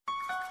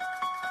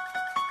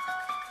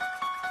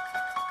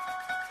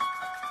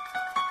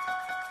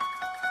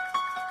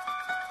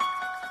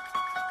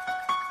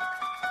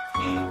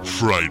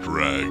Fright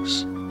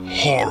Rags,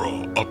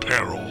 horror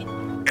apparel,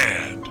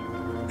 and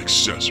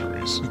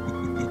accessories.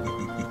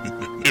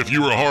 If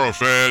you're a horror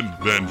fan,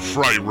 then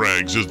Fright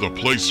Rags is the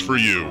place for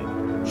you.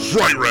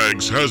 Fright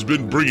Rags has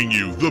been bringing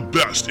you the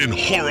best in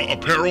horror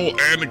apparel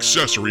and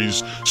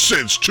accessories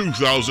since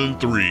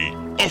 2003.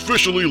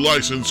 Officially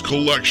licensed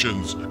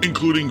collections,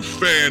 including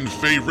fan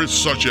favorites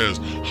such as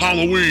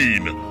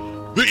Halloween,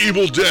 The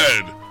Evil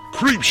Dead,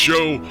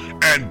 Creepshow,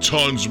 and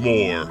tons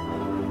more.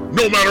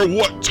 No matter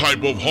what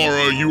type of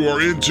horror you are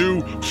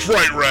into,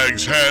 Fright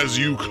Rags has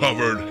you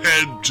covered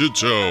head to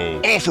toe,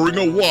 offering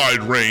a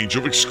wide range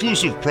of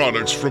exclusive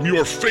products from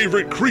your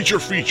favorite creature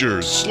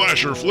features,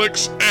 slasher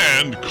flicks,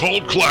 and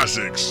cult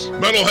classics.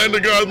 Metal Hand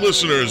of God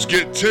listeners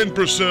get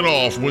 10%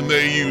 off when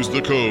they use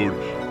the code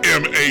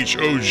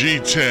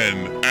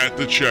MHOG10 at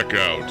the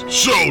checkout.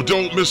 So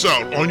don't miss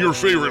out on your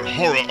favorite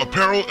horror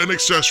apparel and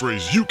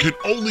accessories you can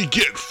only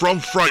get from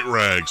Fright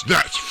Rags.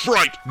 That's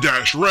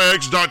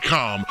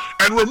fright-rags.com.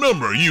 And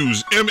remember,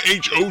 use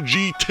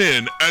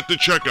MHOG10 at the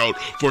checkout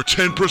for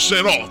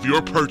 10% off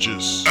your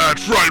purchase at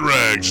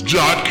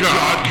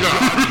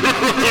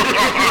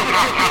frightrags.com.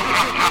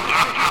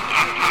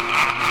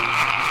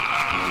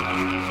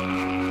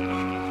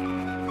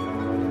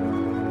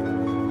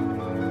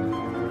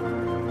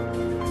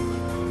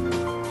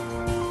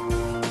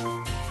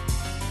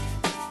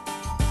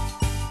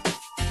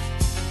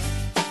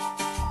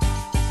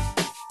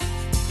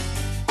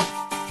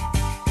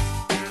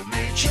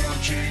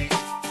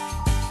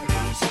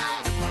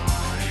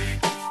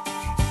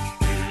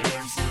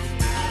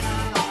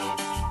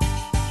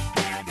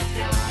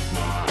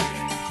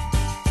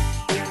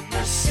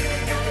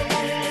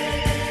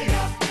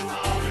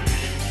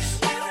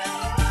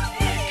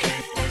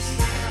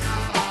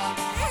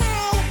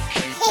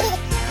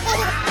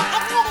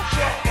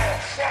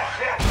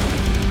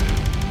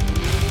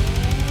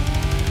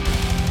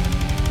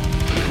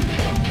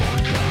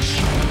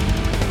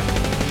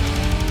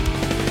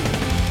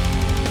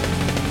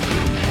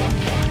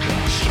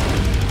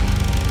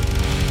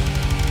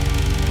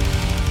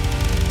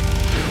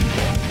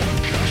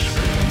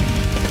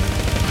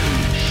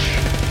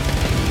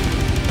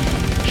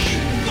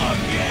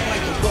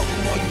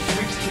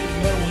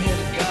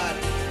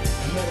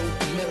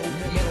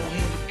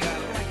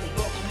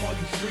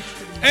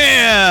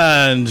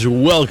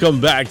 And welcome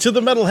back to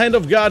the Metal Hand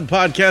of God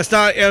podcast.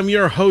 I am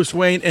your host,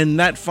 Wayne, and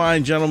that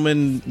fine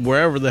gentleman,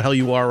 wherever the hell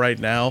you are right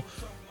now.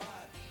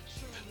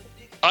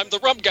 I'm the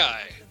rum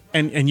guy.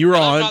 And you're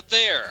on. I'm not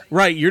there.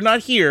 Right, you're not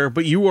here,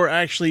 but you are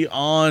actually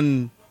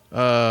on,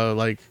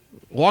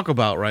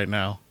 walkabout right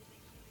now.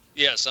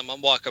 Yes, I'm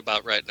on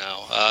walkabout right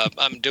now.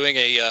 I'm doing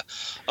a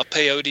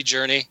peyote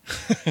journey.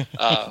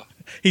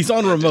 He's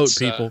on remote,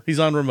 people. He's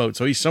on remote,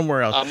 so he's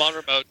somewhere else. I'm on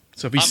remote.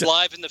 So if I'm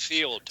live in the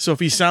field. So if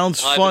he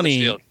sounds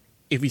funny,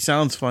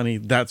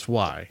 that's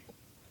why.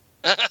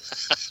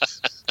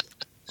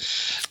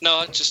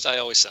 No, I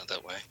always sound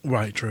that way.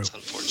 Right, true. It's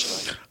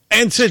unfortunate.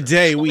 And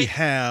today we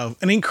have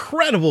an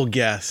incredible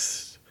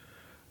guest.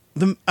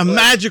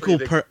 Magical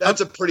person.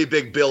 That's a pretty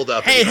big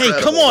build-up. Hey,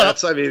 come on!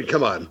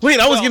 Come on. Wait,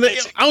 I was gonna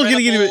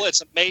give you.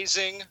 It's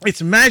amazing.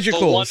 It's magical.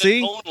 The one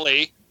see, and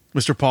only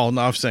Mr. Paul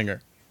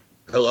Noffsinger.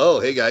 Hello,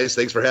 hey guys,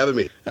 thanks for having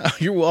me.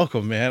 You're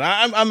welcome, man.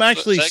 I'm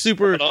actually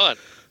super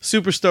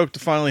stoked to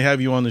finally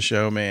have you on the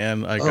show,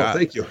 man.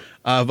 Thank you.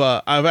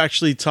 I've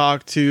actually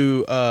talked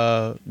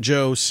to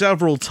Joe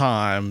several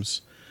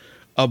times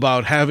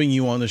about having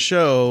you on the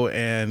show,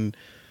 and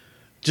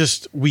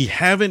just we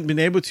haven't been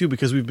able to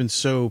because we've been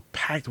so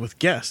packed with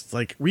guests.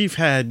 Like, we've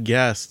had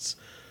guests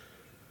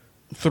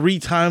 3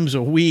 times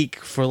a week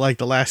for like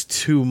the last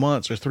 2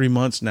 months or 3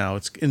 months now.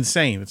 It's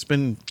insane. It's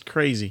been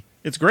crazy.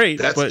 It's great.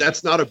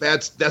 That's not a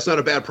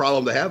bad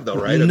problem to have, though,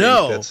 right?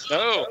 No.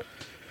 No.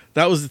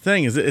 That was the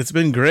thing. It's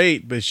been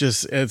great, but it's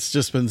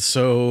just been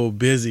so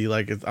busy.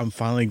 Like, I'm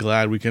finally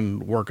glad we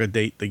can work a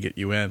date to get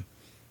you in.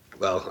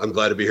 Well, I'm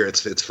glad to be here.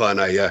 It's fun.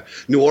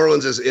 New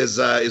Orleans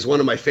is one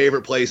of my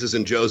favorite places,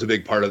 and Joe's a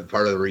big part of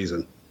the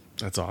reason.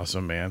 That's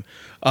awesome, man.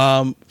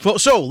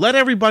 So let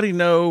everybody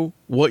know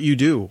what you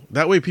do.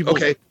 That way, people.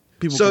 Okay.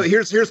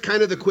 Here's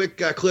kind of the quick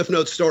Cliff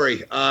Notes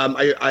story.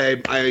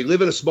 I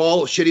live in a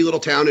small, shitty little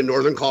town in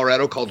northern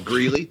Colorado called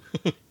Greeley,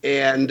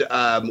 and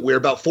we're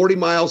about 40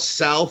 miles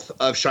south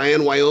of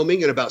Cheyenne,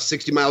 Wyoming, and about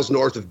 60 miles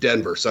north of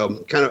Denver. So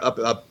kind of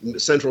up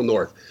central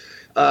north.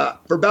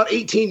 For about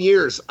 18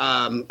 years,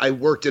 I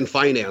worked in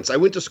finance. I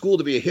went to school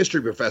to be a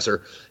history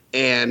professor,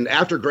 and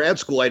after grad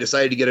school, I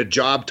decided to get a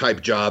job,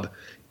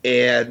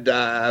 and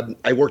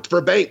I worked for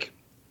a bank,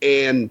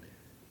 and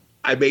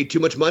I made too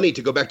much money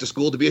to go back to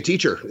school to be a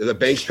teacher. The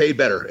banks paid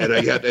better, and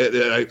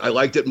I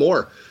liked it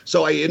more.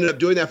 So I ended up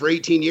doing that for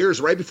 18 years.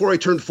 Right before I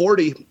turned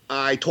 40,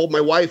 I told my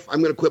wife,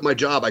 I'm going to quit my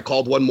job. I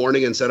called one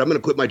morning and said, I'm going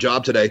to quit my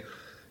job today.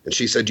 And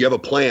she said, do you have a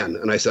plan?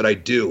 And I said, I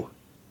do.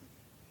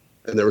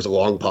 And there was a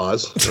long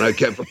pause. And I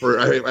kept,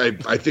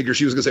 I figured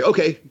she was going to say,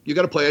 okay, you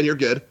got a plan. You're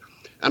good.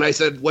 And I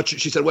said,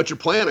 she said, what's your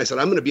plan? I said,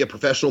 I'm going to be a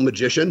professional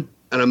magician,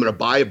 and I'm going to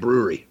buy a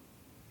brewery.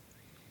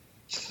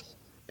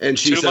 And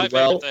she Two of my said,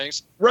 well, favorite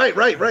things.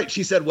 right.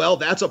 She said, well,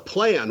 that's a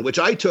plan, which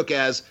I took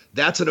as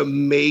that's an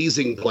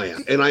amazing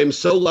plan. And I'm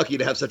so lucky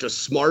to have such a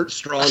smart,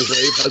 strong,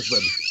 brave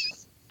husband.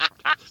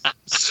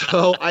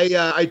 So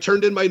I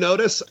turned in my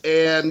notice,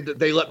 and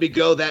they let me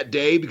go that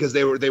day because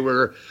I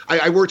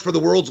worked for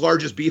the world's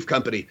largest beef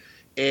company,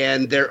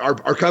 and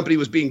our company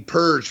was being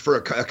purged for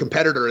a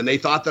competitor, and they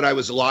thought that I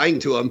was lying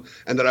to them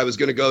and that I was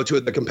going to go to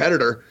the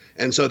competitor.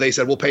 And so they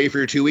said, we'll pay you for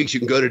your 2 weeks.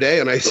 You can go today.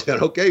 And I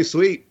said, okay,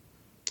 sweet.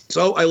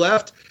 So I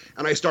left,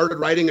 and I started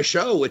writing a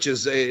show, which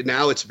is it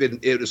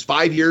was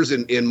 5 years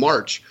in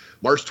March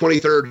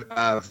 23rd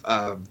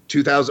of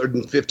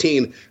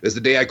 2015 is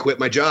the day I quit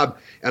my job.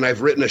 And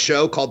I've written a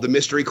show called The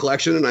Mystery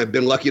Collection, and I've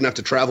been lucky enough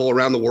to travel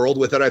around the world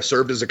with it. I've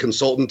served as a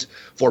consultant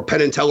for Penn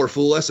and Teller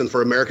Fool Us and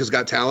for America's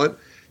Got Talent,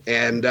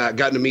 and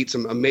gotten to meet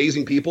some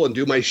amazing people and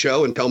do my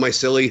show and tell my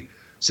silly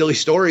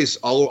stories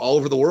all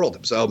over the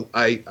world. So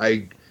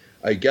I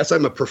guess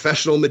I'm a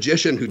professional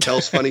magician who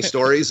tells funny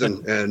stories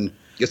and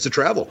gets to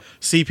travel.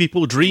 See,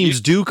 people,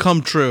 dreams do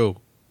come true.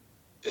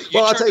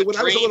 Well, I'll tell you, when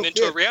I was a little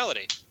into kid, a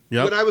reality.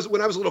 Yep.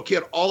 When I was a little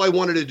kid, all I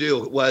wanted to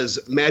do was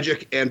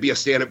magic and be a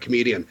stand-up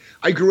comedian.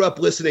 I grew up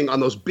listening on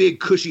those big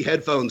cushy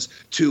headphones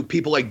to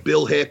people like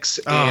Bill Hicks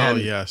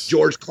and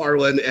George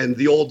Carlin and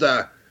the old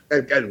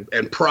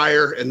and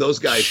Pryor and those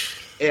guys.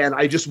 And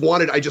I just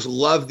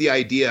loved the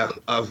idea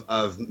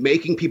of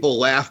making people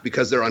laugh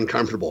because they're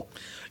uncomfortable.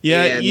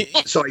 Yeah.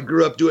 So I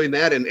grew up doing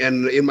that. And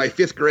in my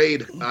fifth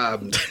grade,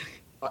 have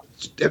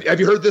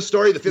you heard this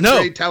story? The fifth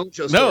grade talent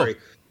show story.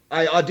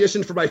 I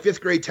auditioned for my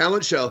fifth grade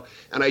talent show,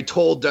 and I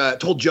told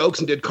jokes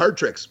and did card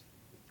tricks,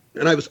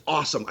 and I was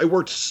awesome. I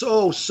worked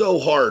so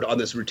hard on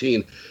this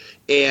routine,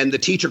 and the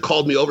teacher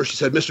called me over. She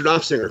said, "Mr.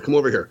 Noffsinger, come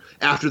over here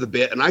after the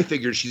bit." And I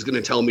figured she's going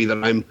to tell me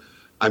that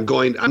I'm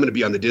going to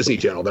be on the Disney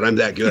Channel, that I'm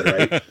that good,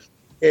 right?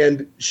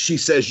 And she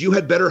says, "You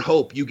had better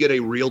hope you get a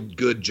real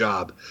good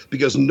job,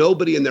 because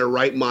nobody in their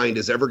right mind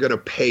is ever going to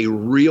pay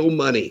real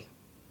money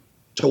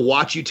to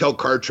watch you tell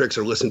card tricks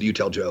or listen to you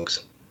tell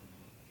jokes."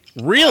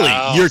 Really?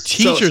 Wow. Your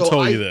teacher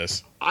told you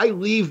this? I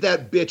leave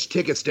that bitch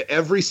tickets to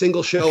every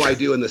single show I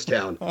do in this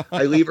town.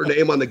 I leave her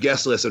name on the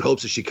guest list in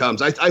hopes that she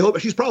comes. I hope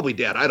she's probably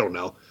dead. I don't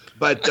know,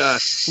 but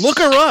look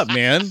her up,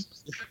 man.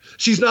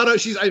 She's not.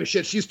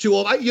 She's too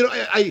old.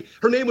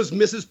 Her name was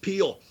Mrs.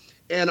 Peel,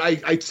 and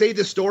I say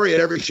this story at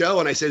every show,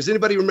 and I say, "Does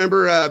anybody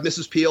remember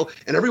Mrs. Peel?"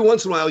 And every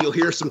once in a while, you'll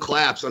hear some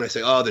claps, and I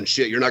say, "Oh, then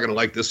shit, you're not going to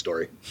like this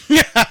story."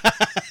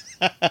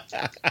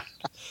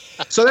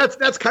 So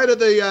that's kind of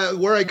the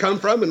where I come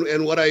from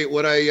and what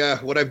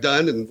I've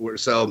done, and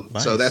so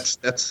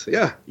that's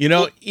yeah.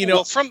 Well,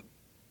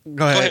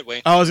 Go ahead,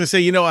 Wayne. I was gonna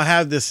say, I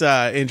have this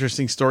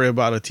interesting story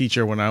about a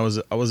teacher when I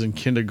was in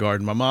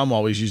kindergarten. My mom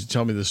always used to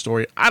tell me the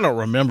story. I don't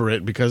remember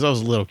it because I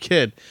was a little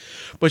kid,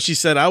 but she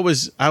said I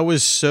was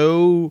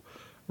so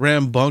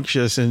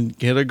rambunctious in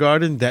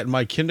kindergarten that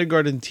my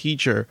kindergarten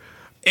teacher,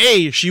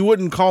 she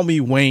wouldn't call me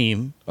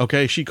Wayne.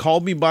 Okay, she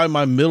called me by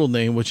my middle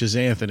name, which is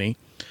Anthony.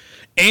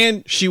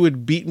 And she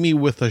would beat me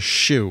with a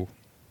shoe.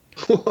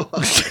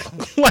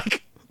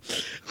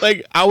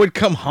 like I would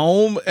come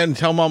home and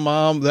tell my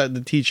mom that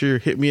the teacher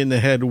hit me in the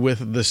head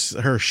with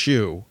her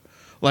shoe.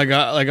 Like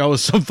I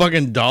was some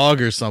fucking dog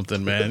or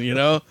something, man,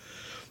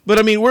 But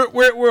I mean,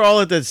 we're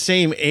all at that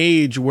same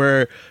age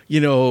where,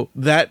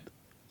 that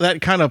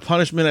kind of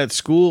punishment at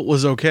school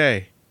was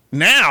okay.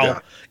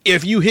 Now,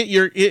 if you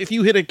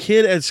hit a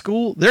kid at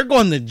school, they're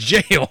going to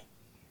jail.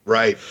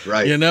 Right.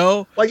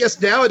 Well, I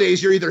guess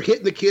nowadays you're either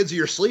hitting the kids or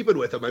you're sleeping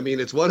with them. I mean,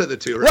 it's one of the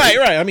two, right?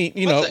 Right. I mean,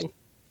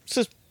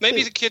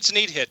 maybe the kids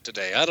need hit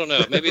today. I don't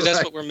know. Maybe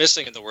that's what we're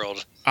missing in the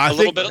world. A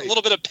little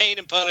bit of pain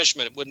and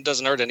punishment. It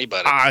doesn't hurt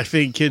anybody. I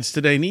think kids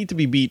today need to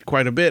be beat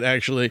quite a bit.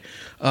 Actually,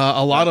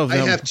 a lot of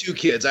them. I have two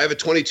kids. I have a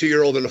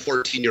 22-year-old and a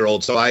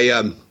 14-year-old. So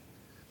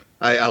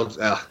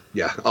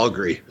I'll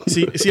agree.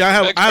 See, I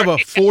have a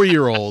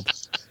 4-year-old.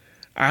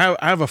 I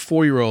have a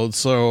 4-year-old.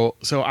 So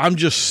I'm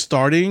just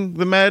starting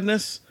the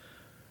madness.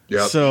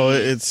 Yep. So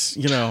it's,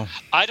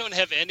 I don't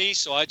have any,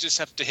 so I just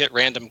have to hit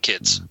random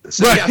kids.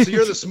 So, so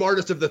you're the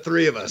smartest of the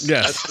three of us.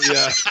 Yes.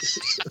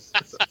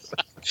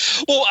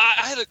 Well,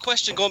 I had a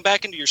question going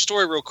back into your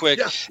story real quick.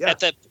 Yeah. At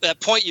that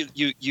point,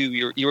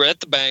 you were at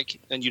the bank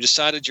and you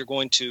decided you're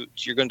going to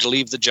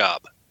leave the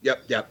job.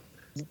 Yep.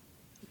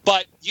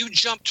 But you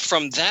jumped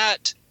from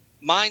that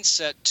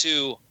mindset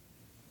to,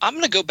 I'm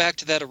going to go back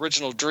to that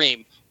original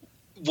dream.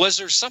 Was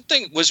there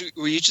something?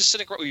 Were you just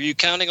sitting? Were you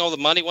counting all the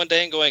money one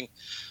day and going,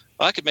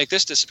 I could make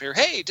this disappear.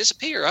 Hey,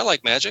 disappear. I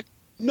like magic.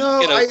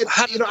 No,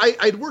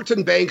 I'd worked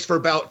in banks for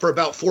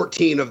about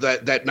 14 of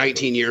that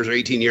 19 years or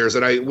 18 years.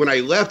 And when I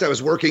left, I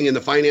was working in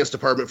the finance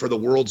department for the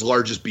world's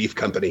largest beef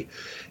company.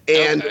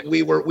 And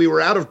we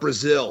were out of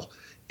Brazil,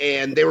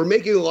 and they were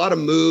making a lot of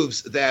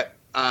moves that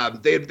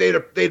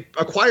they'd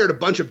acquired a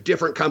bunch of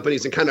different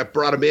companies and kind of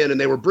brought them in, and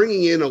they were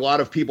bringing in a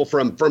lot of people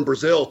from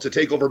Brazil to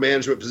take over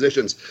management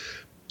positions.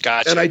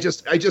 Gotcha. And I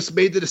just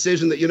made the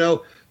decision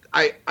that,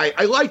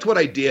 I liked what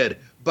I did,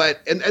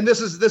 But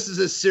this is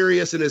as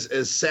serious and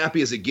as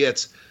sappy as it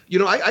gets. You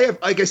know, I have,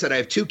 like I said, I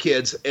have 2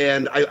 kids,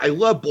 and I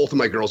love both of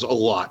my girls a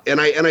lot. And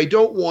I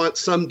don't want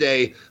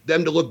someday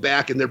them to look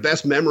back and their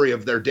best memory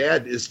of their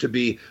dad is to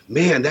be,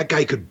 man, that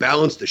guy could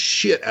balance the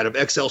shit out of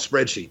Excel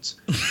spreadsheets.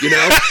 You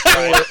know,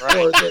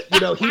 or that, you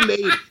know,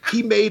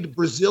 he made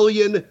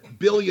Brazilian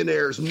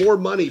billionaires more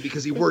money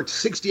because he worked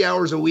 60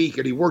 hours a week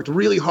and he worked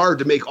really hard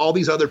to make all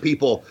these other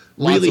people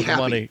really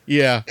happy. Money.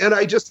 Yeah. And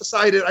I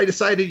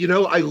decided, you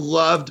know, I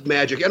loved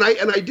magic, and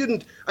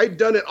I'd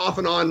done it off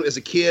and on as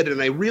a kid,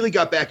 and I really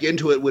got back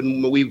into it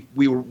when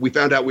we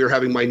found out we were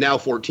having my now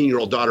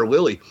 14-year-old daughter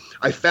Lily.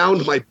 I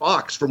found my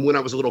box from when I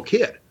was a little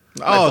kid.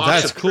 Oh,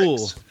 that's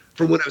cool.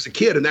 From when I was a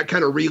kid, and that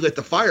kind of relit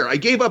the fire. I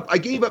gave up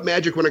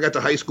magic when I got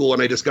to high school,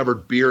 and I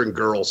discovered beer and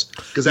girls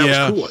because that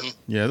was cooler.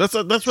 Yeah, that's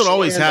what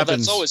always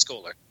happens. That's always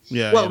cooler.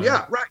 Yeah. Well,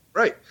 yeah,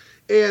 right.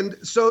 And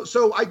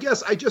so I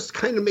guess I just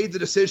kind of made the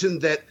decision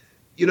that,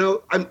 you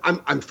know,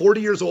 I'm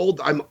 40 years old.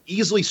 I'm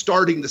easily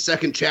starting the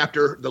second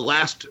chapter, the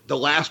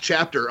last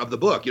chapter of the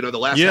book. You know, the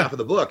last half of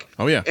the book.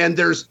 Oh yeah. And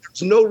there's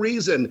no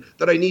reason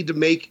that I need to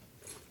make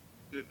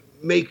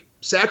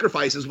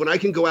sacrifices when I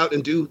can go out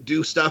and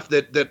do stuff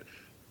that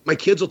my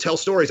kids will tell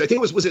stories. I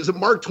think was it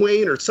Mark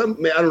Twain or some,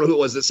 I don't know who it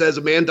was, that says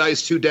a man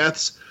dies 2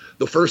 deaths.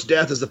 The first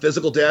death is the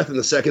physical death, and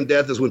the second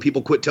death is when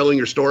people quit telling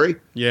your story.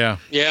 Yeah.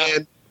 Yeah.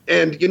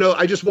 And you know,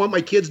 I just want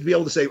my kids to be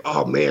able to say,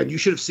 "Oh man, you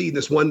should have seen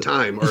this one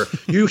time," or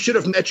 "You should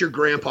have met your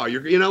grandpa."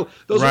 You know,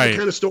 those are the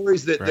kind of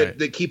stories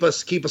that keep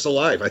us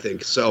alive. I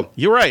think so.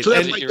 You're right. So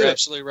that's you're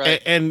absolutely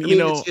right. And you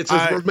know, it's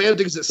as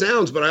romantic as it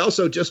sounds, but I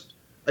also just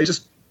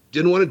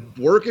didn't want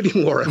to work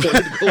anymore. I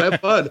wanted to go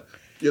have fun.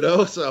 You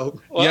know,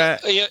 so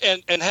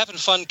and having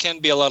fun can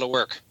be a lot of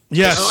work.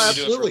 Yes,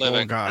 absolutely.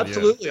 Oh, God,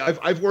 absolutely. Yeah.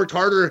 I've worked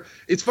harder.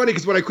 It's funny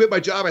because when I quit my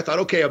job, I thought,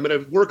 okay, I'm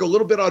going to work a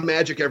little bit on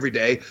magic every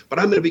day, but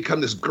I'm going to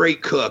become this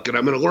great cook and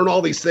I'm going to learn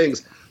all these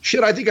things.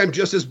 Shit, I think I'm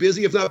just as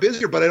busy, if not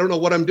busier, but I don't know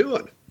what I'm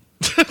doing.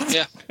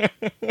 Yeah.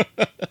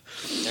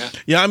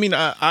 Yeah. I mean,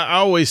 I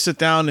always sit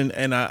down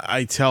and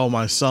I tell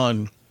my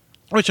son,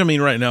 which I mean,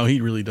 right now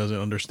he really doesn't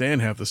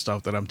understand half the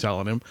stuff that I'm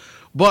telling him,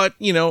 but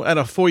you know, at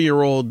a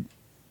 4-year-old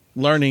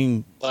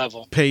learning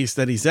level pace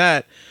that he's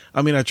at,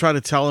 I mean, I try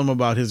to tell him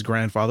about his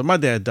grandfather. My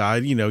dad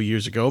died, you know,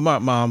 years ago. My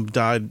mom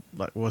died,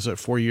 like, was it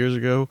 4 years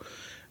ago?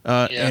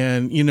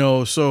 And, you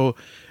know, so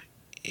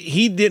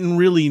he didn't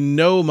really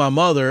know my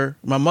mother.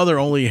 My mother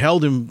only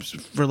held him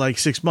for like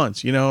 6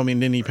 months, you know. I mean,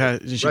 then she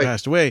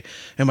passed away,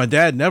 and my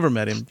dad never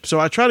met him. So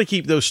I try to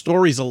keep those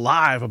stories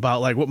alive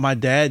about like what my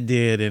dad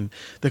did and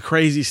the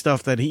crazy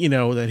stuff that he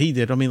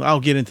did. I mean,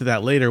 I'll get into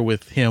that later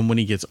with him when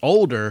he gets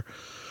older.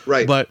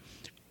 Right. But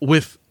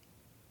with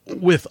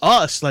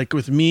us, like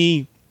with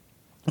me,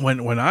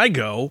 when I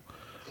go,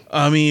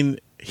 I mean,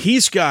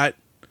 he's got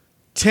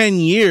 10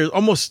 years,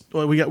 almost,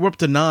 we're up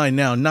to 9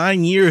 now,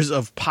 9 years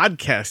of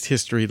podcast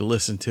history to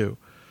listen to.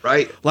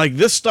 Right. Like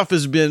this stuff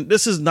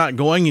this is not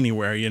going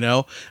anywhere, you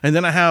know? And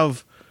then I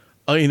have,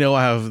 I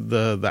have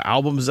the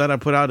albums that I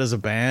put out as a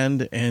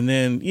band, and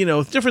then, you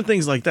know, different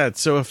things like that.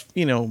 So if,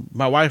 you know,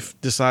 my wife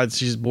decides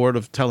she's bored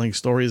of telling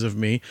stories of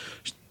me,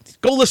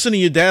 go listen to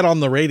your dad on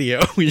the radio,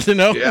 you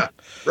know? Yeah.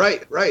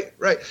 Right.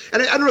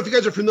 And I don't know if you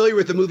guys are familiar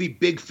with the movie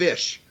Big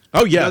Fish.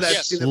 Oh,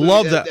 yes.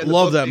 Love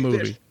that movie.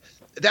 Fish.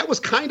 That was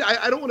kind of,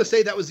 I don't want to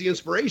say that was the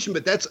inspiration,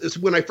 but it's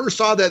when I first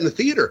saw that in the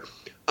theater.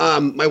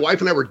 My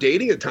wife and I were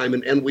dating at the time,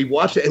 and we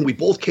watched it, and we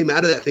both came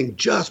out of that thing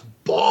just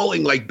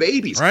bawling like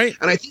babies. Right.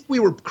 And I think we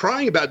were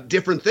crying about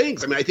different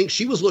things. I mean, I think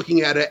she was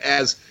looking at it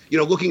as, you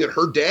know, looking at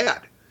her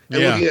dad.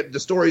 And looking at the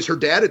stories her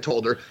dad had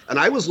told her. And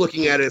I was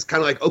looking at it as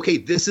kind of like, okay,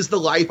 this is the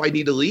life I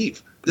need to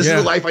leave. This is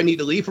the life I need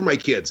to leave for my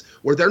kids,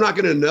 where they're not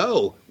going to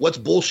know what's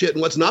bullshit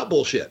and what's not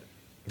bullshit.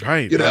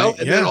 Right. You know?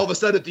 And then all of a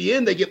sudden at the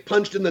end, they get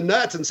punched in the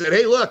nuts and said,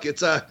 hey, look,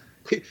 it's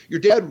your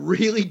dad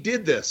really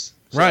did this.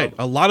 So, right.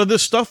 A lot of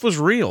this stuff was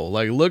real.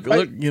 Like, look,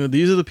 you know,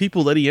 these are the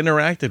people that he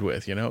interacted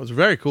with, you know, it was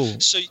very cool.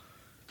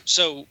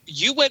 So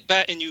you went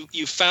back and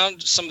you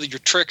found some of your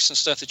tricks and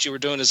stuff that you were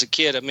doing as a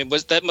kid. I mean,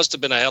 that must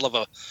have been a hell of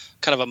a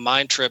kind of a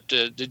mind trip.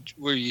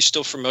 Were you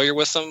still familiar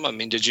with them? I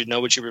mean, did you know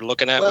what you were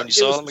looking at when you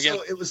saw them again?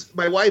 So it was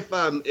my wife.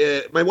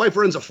 My wife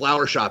runs a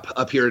flower shop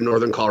up here in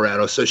northern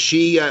Colorado. So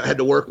she had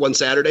to work one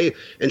Saturday,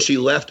 and she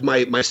left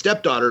my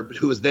stepdaughter,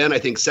 who was then I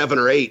think 7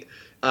 or 8,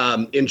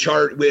 in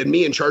charge, with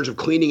me in charge of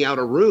cleaning out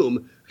a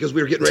room because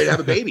we were getting ready to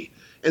have a baby.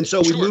 And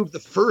so we moved the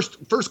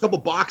first couple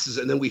boxes,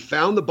 and then we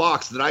found the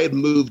box that I had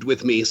moved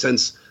with me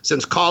since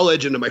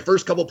college into my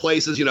first couple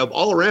places, you know,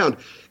 all around.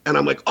 And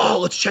I'm like, oh,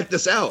 let's check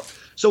this out.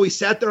 So we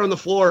sat there on the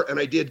floor, and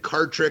I did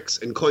card tricks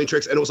and coin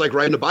tricks, and it was like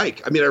riding a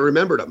bike. I mean, I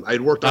remembered them. I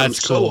had worked on them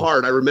so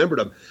hard. I remembered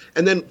them.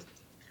 And then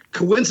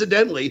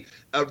coincidentally,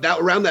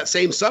 around that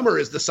same summer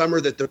is the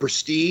summer that The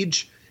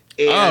Prestige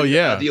and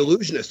The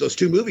Illusionist, those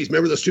 2 movies.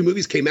 Remember, those 2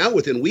 movies came out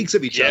within weeks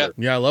of each other.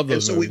 Yeah, I love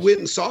those. And so we went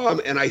and saw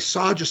them, and I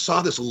saw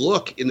this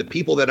look in the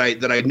people that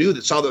I knew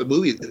that saw the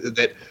movie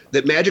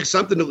that magic's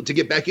something to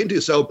get back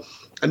into. So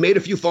I made a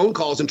few phone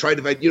calls and tried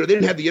to, you know, they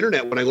didn't have the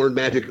internet when I learned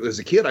magic as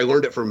a kid. I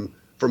learned it from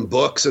from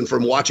books and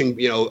from watching,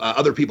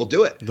 other people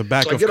do it. The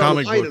back so I of get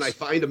comic online books. and I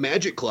find a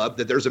magic club,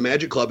 that there's a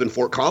magic club in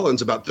Fort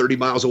Collins about 30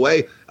 miles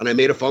away. And I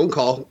made a phone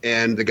call,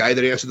 and the guy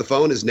that answered the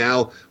phone is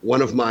now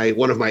one of my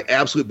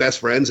absolute best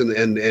friends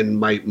and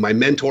my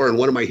mentor and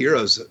one of my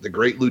heroes, the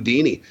great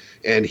Ludini.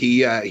 And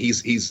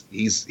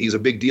he's a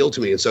big deal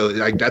to me. And so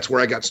that's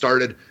where I got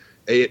started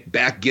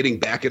getting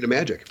back into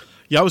magic.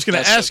 Yeah, I was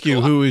going to ask you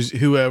cool.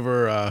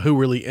 who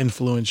really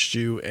influenced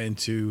you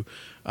into,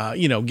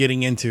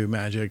 getting into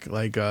magic,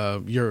 like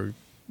your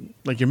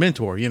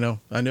mentor. I know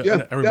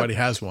everybody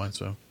has one.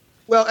 So,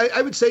 well,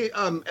 I would say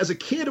as a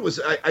kid, it was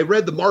I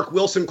read the Mark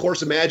Wilson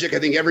Course of Magic. I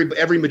think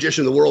every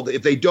magician in the world,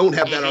 if they don't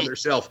have that on their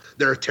shelf,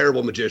 they're a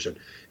terrible magician.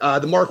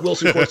 The Mark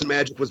Wilson Course of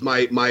Magic was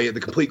the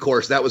complete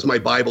course. That was my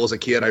Bible as a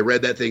kid. I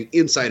read that thing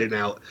inside and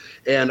out.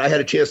 And I had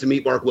a chance to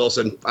meet Mark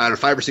Wilson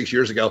 5 or 6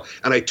 years ago,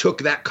 and I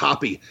took that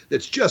copy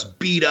that's just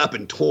beat up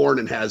and torn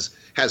and has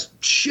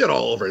shit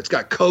all over it. It's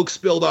got Coke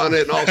spilled on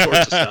it and all sorts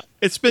of stuff.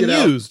 It's been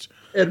used.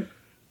 And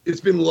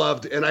it's been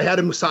loved. And I had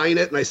him sign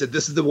it, and I said,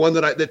 "This is the one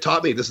that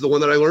taught me. This is the one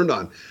that I learned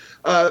on."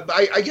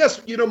 I guess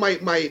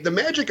the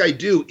magic I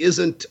do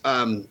isn't.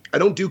 I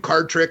don't do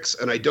card tricks,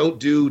 and I don't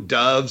do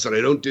doves, and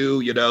I don't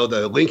do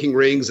the linking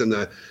rings and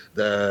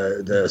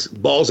the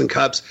balls and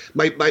cups.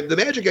 The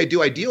magic I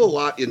deal a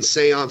lot in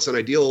seance, and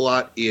I deal a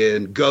lot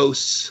in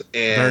ghosts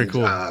and Very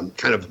cool.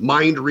 Kind of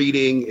mind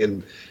reading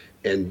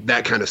and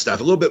that kind of stuff.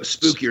 A little bit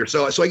spookier.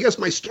 So I guess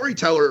my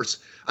storytellers.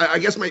 I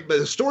guess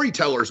the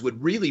storytellers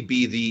would really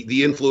be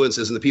the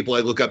influences and the people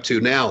I look up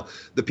to now.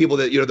 The people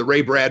that the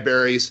Ray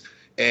Bradburys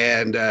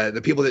and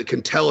the people that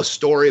can tell a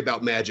story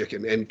about magic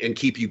and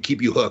keep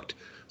you hooked.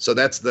 So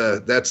that's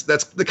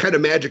the kind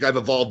of magic I've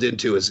evolved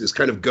into is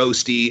kind of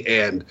ghosty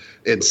and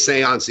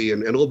seancey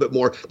and a little bit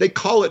more. They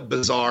call it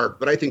bizarre,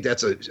 but I think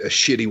that's a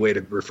shitty way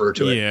to refer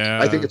to it. Yeah.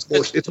 I think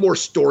it's more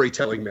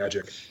storytelling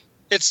magic.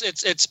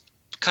 It's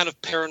kind of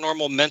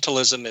paranormal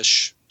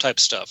mentalism-ish type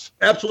stuff.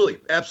 Absolutely.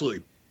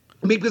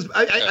 I mean, because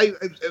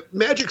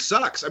magic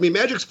sucks. I mean,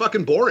 magic's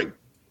fucking boring.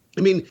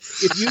 I mean,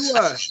 if you,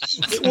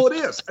 it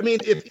is. I mean,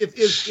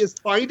 is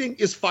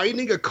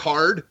finding a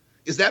card,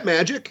 is that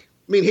magic?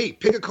 I mean, hey,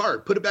 pick a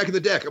card, put it back in the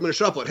deck. I'm going to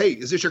shuffle it. Hey,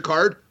 is this your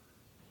card?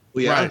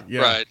 Well, yeah. Right.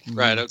 Yeah.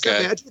 Right. Is that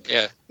Okay. magic?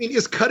 Yeah. I mean,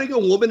 is cutting a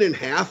woman in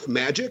half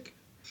magic?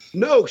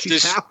 No,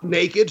 she's half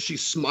naked,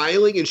 she's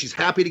smiling, and she's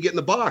happy to get in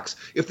the box.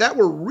 If that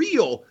were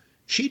real,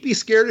 she'd be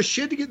scared as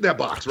shit to get in that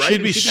box, right?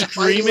 She'd be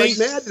fighting screaming like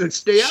mad and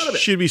stay out of it.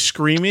 She'd be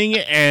screaming,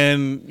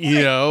 and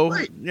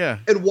Right. yeah,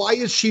 And why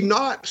is she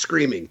not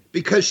screaming?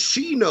 Because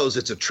she knows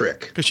it's a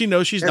trick. because she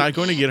knows she's not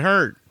going to get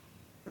hurt.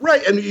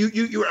 Right, and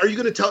you are you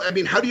going to tell? I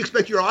mean, how do you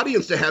expect your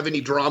audience to have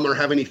any drama or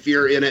have any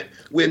fear in it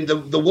when the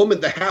woman,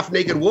 the half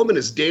naked woman,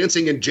 is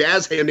dancing and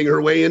jazz handing her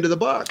way into the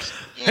box?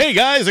 Hey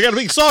guys, I got a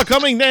big saw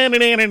coming. Right,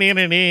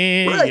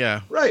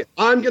 Yeah. right.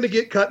 I'm going to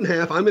get cut in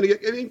half. I'm going to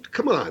get. I mean,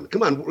 come on.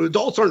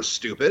 Adults aren't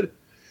stupid,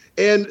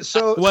 and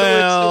so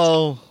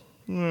Well,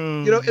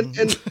 and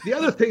the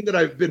other thing that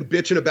I've been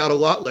bitching about a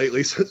lot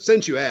lately,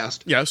 since you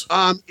asked, yes.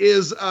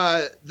 is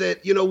that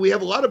we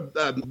have a lot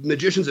of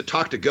magicians that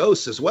talk to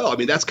ghosts as well. I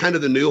mean, that's kind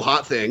of the new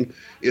hot thing,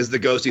 is the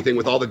ghosty thing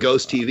with all the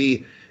ghost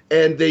TV,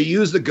 and they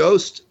use the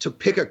ghost to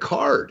pick a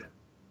card.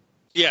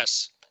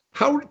 Yes.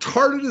 How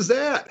retarded is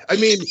that? I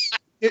mean,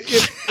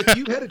 if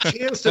you had a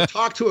chance to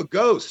talk to a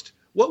ghost,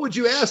 what would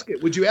you ask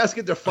it? Would you ask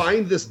it to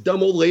find this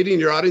dumb old lady in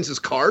your audience's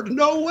card?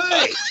 No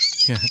way.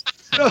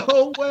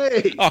 No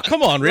way. Oh,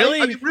 come on, really?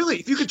 Right? I mean, really,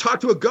 if you could talk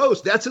to a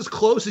ghost, that's as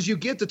close as you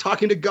get to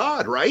talking to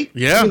God, right?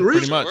 Yeah, I mean, really.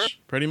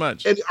 pretty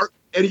much. And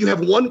you have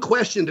one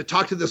question to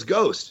talk to this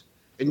ghost,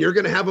 and you're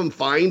going to have him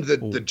find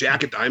the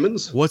Jack of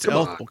Diamonds?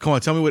 Come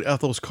on, tell me what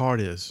Ethel's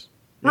card is.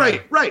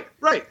 Right.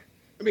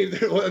 I mean,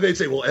 they'd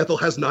say, well, Ethel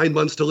has 9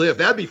 months to live.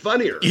 That'd be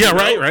funnier. Yeah,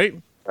 right.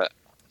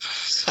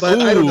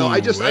 But I don't know. Ooh, I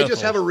just Ethel.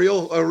 have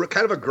a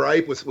kind of a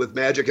gripe with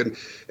magic,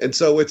 and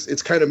so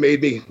it's kind of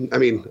made me. I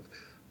mean,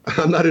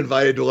 I'm not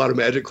invited to a lot of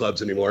magic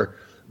clubs anymore,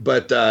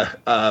 but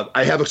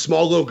I have a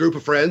small little group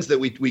of friends that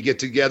we get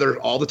together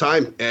all the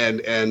time,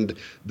 and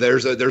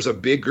there's a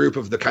big group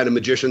of the kind of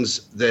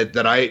magicians that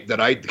I the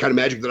kind of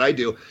magic that I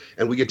do,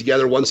 and we get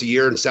together once a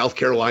year in South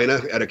Carolina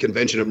at a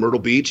convention at Myrtle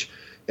Beach,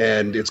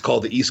 and it's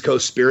called the East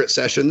Coast Spirit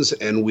Sessions,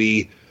 and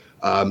we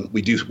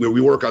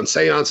work on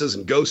seances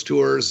and ghost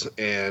tours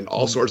and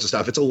all sorts of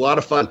stuff. It's a lot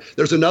of fun.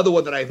 There's another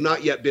one that I have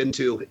not yet been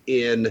to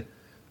in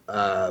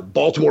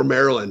Baltimore,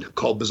 Maryland,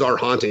 called Bizarre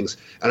Hauntings,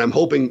 and I'm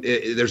hoping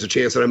there's a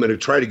chance that I'm going to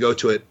try to go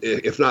to it,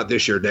 if not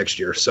this year, next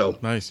year. So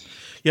Nice.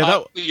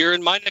 Yeah, You're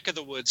in my neck of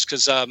the woods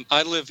because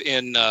I live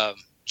in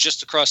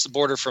just across the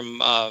border from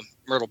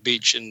Myrtle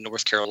Beach in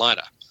North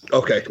Carolina.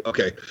 Okay.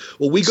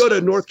 Well, we go to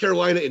North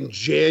Carolina in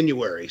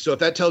January, so if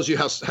that tells you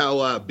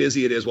how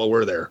busy it is while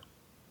we're there.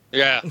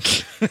 Yeah.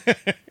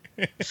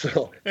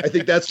 So I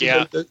think that's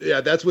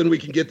that's when we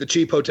can get the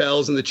cheap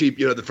hotels and the cheap,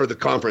 for the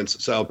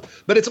conference. So,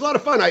 but it's a lot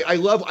of fun.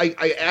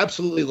 I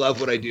absolutely love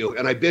what I do,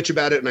 and I bitch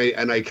about it,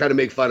 and I kind of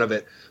make fun of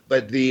it.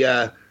 But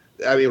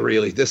I mean,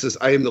 really,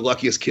 I am the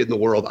luckiest kid in the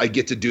world. I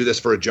get to do this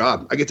for a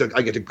job. I get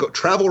to go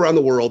travel around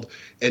the world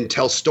and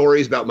tell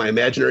stories about my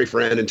imaginary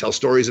friend and tell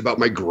stories about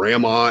my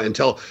grandma and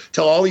tell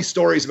all these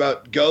stories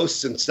about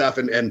ghosts and stuff.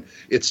 And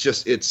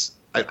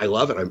I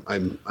love it.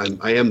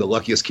 I am the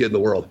luckiest kid in the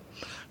world.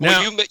 Now,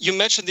 well, you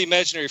mentioned the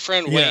imaginary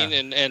friend,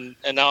 Wayne, and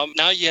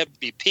now you have to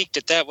be piqued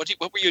at that. What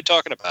were you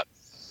talking about?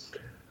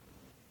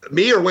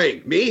 Me or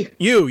Wayne? Me?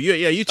 You.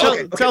 Tell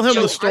him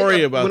the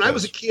story about when I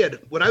was a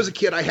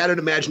kid, I had an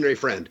imaginary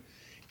friend,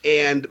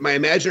 and my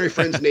imaginary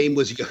friend's name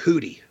was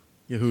Yehudi.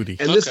 Yehudi.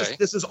 And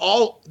this is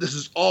all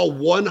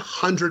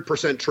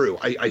 100% true.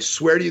 I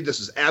swear to you, this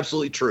is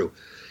absolutely true.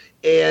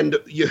 And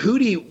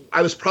Yehudi,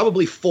 I was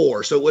probably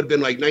 4, so it would have been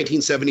like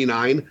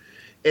 1979.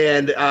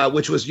 And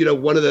which was,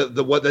 one of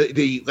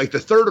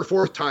the third or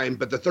fourth time,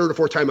 but the third or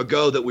fourth time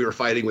ago that we were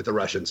fighting with the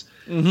Russians.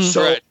 Mm-hmm.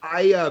 So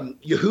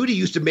Yehudi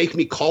used to make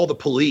me call the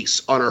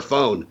police on our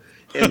phone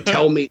and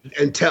tell me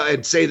and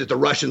say that the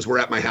Russians were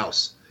at my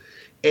house.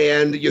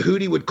 And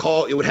Yehudi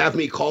would have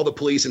me call the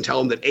police and tell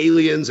them that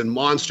aliens and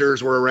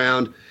monsters were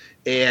around.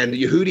 And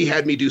Yehudi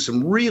had me do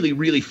some really,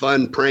 really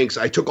fun pranks.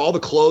 I took all the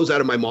clothes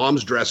out of my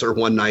mom's dresser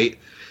one night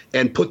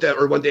and put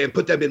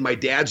them in my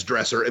dad's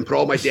dresser and put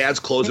all my dad's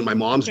clothes in my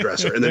mom's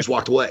dresser and then just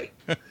walked away.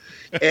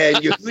 And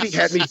Yehudi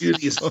had me do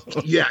these.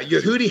 Yeah,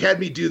 Yehudi had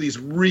me do these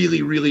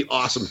really, really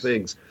awesome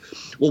things.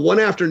 Well, one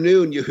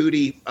afternoon,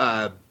 Yehudi,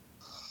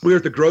 we were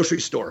at the grocery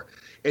store,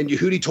 and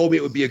Yehudi told me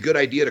it would be a good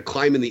idea to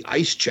climb in the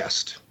ice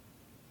chest.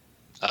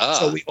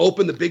 So we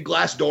open the big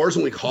glass doors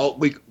and we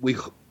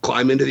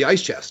climb into the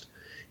ice chest.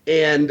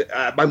 And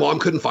my mom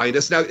couldn't find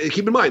us. Now,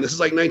 keep in mind, this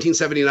is like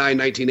 1979,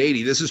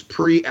 1980. This is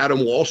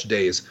pre-Adam Walsh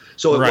days,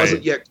 so it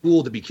wasn't yet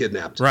cool to be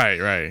kidnapped.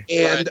 Right.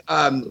 And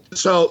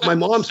so my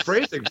mom's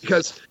frantic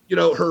because,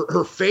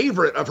 her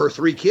favorite of her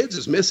 3 kids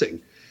is missing.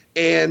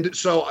 And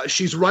so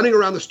she's running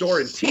around the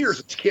store in tears.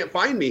 And she can't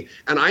find me.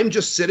 And I'm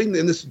just sitting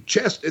in this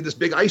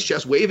big ice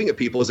chest, waving at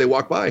people as they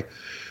walk by.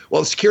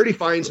 Well, security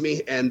finds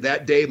me, and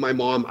that day my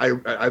mom,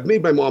 I've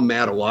made my mom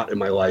mad a lot in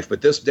my life,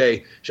 but this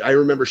day, I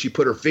remember she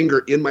put her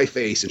finger in my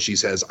face and she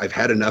says, "I've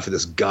had enough of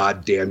this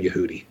goddamn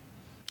Yehudi.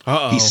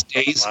 Uh-oh. He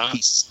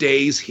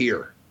stays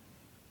here."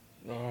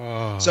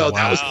 Oh, so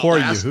that was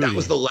Yehudi. That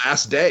was the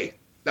last day.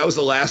 That was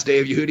the last day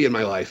of Yehudi in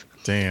my life.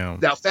 Damn.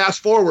 Now, fast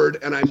forward,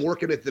 and I'm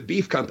working at the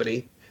beef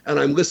company, and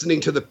I'm listening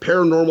to the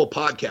paranormal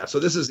podcast. So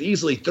this is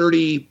easily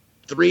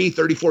 33,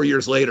 34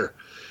 years later.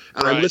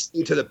 And I'm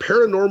listening to the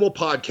paranormal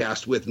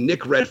podcast with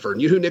Nick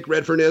Redfern. You know who Nick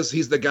Redfern is?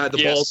 He's the guy,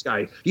 the bald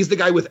guy. He's the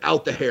guy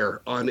without the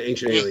hair on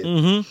Ancient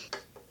Aliens.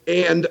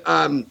 Mm-hmm.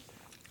 And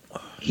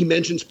he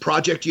mentions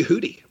Project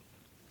Yehudi.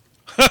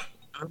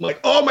 I'm like,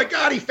 oh my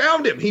God, he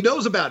found him. He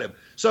knows about him.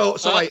 So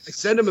I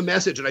send him a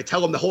message and I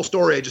tell him the whole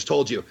story I just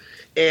told you.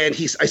 And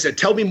I said,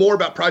 tell me more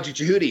about Project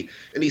Yehudi.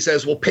 And he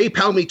says, well,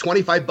 PayPal me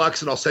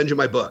 $25 and I'll send you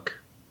my book.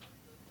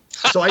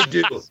 So I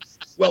do.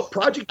 Well,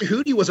 Project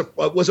Yehudi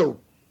was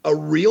a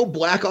real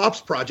black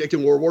ops project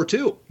in World War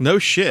II. No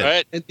shit.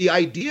 Right. And the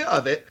idea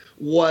of it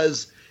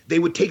was they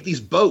would take these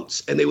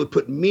boats and they would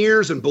put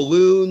mirrors and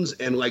balloons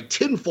and like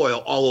tinfoil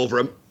all over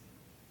them.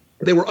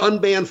 They were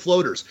unmanned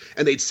floaters,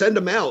 and they'd send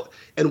them out.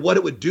 And what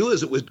it would do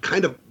is it would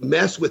kind of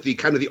mess with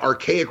the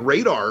archaic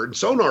radar and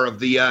sonar of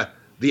the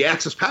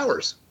Axis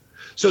powers.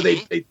 So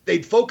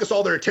they'd focus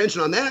all their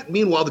attention on that.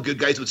 Meanwhile, the good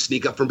guys would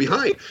sneak up from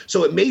behind.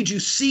 So it made you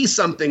see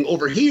something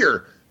over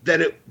here,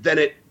 then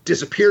it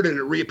disappeared and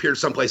it reappeared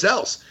someplace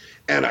else.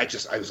 And I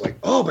was like,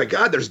 oh my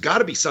God, there's got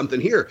to be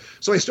something here.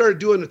 So I started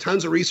doing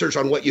tons of research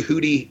on what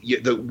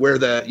Yehudi,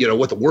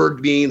 what the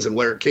word means and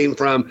where it came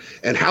from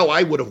and how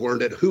I would have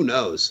learned it. Who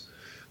knows?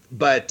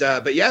 But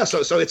yeah,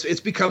 so it's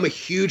become a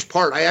huge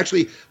part. I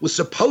actually was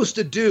supposed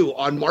to do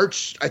on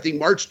March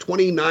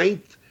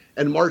 29th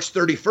and March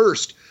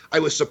 31st. I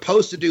was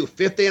supposed to do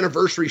 5th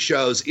anniversary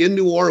shows in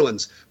New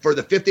Orleans for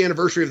the 5th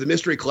anniversary of the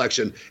Mystery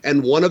Collection.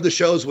 And one of the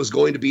shows was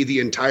going to be the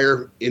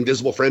entire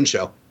Invisible Friend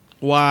show.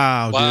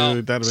 Wow.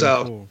 Dude. That'd be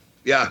cool.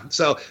 Yeah.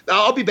 So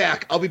I'll be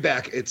back.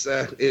 It's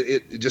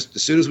it just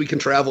as soon as we can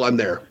travel, I'm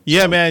there.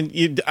 Yeah, man.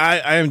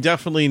 I am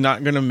definitely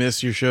not going to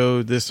miss your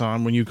show this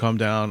on when you come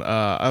down.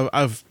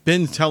 I've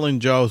been telling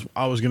Joe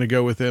I was going to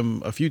go with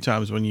him a few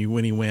times when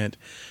he went.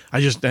 I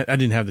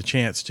didn't have the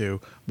chance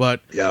to,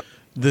 but yeah.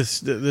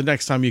 The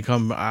next time you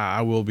come,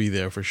 I will be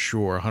there for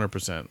sure,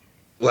 100%.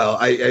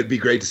 Well, it'd be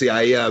great to see.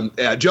 I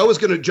think Joe was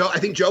going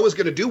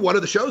to do one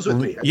of the shows with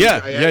me.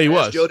 He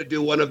was. Joe to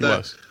do one of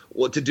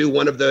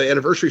the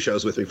anniversary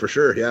shows with me for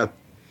sure. Yeah.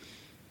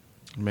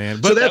 Man,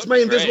 but so that's my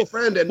Invisible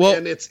Friend,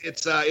 and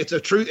it's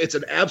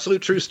an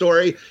absolute true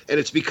story, and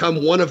it's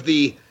become one of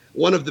the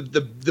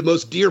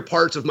most dear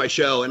parts of my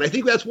show. And I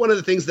think that's one of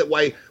the things that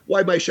why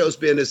my show's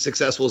been as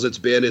successful as it's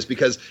been is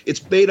because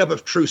it's made up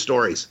of true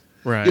stories.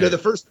 Right.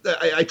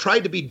 I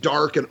tried to be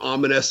dark and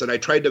ominous, and I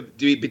tried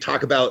to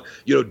talk about,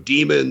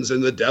 demons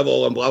and the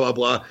devil and blah, blah,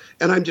 blah.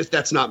 And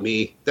that's not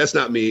me. That's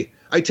not me.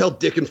 I tell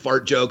dick and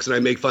fart jokes and I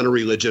make fun of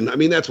religion. I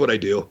mean, that's what I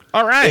do.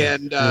 All right.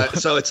 And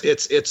so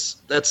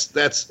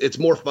it's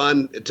more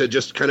fun to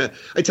just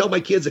I tell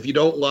my kids, if you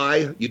don't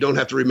lie, you don't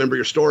have to remember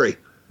your story.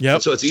 Yep.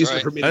 And so it's easier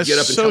right. for me to That's get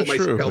up and so tell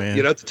true, my, man.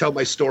 to tell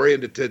my story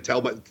and to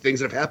tell my things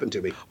that have happened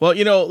to me. Well,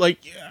 like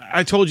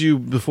I told you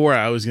before,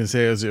 I was going to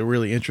say it was a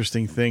really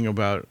interesting thing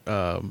about,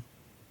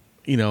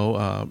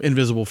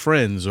 invisible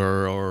friends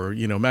or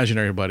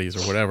imaginary buddies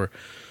or whatever.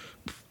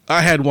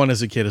 I had one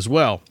as a kid as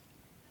well.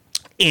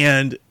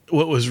 And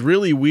what was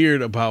really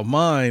weird about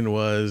mine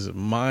was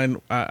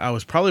I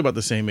was probably about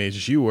the same age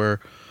as you were,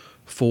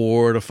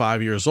 4 to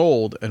 5 years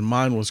old, and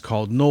mine was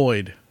called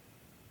Noid.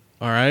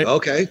 All right.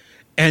 Okay.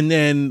 And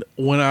then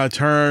when I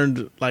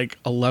turned like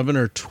 11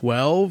 or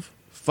 12,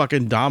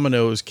 fucking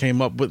Domino's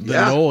came up with the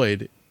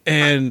Noid.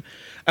 And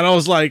I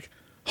was like,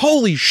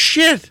 holy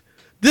shit,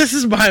 this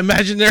is my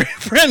imaginary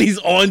friend. He's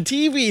on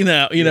TV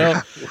now,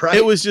 Yeah, right,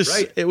 it was just,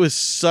 right. it was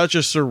such a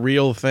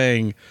surreal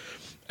thing.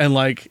 And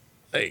like,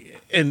 I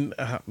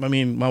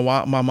mean,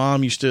 my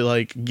mom used to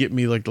like get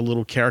me like the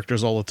little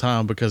characters all the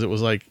time because it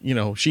was like,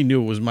 she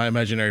knew it was my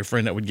imaginary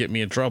friend that would get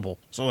me in trouble.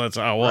 So that's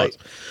how it was.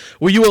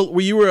 Right.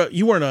 You weren't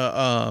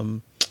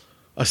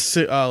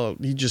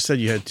you just said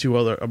you had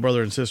a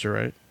brother and sister,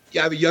 right?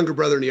 Yeah, I have a younger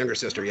brother and a younger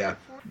sister. Yeah.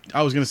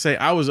 I was going to say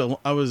I was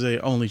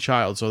a only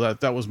child, so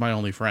that was my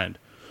only friend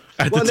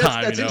at the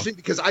time. That's interesting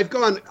because I've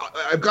gone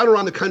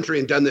around the country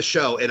and done this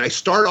show, and I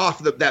start off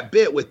that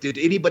bit with, did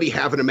anybody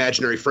have an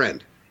imaginary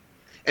friend?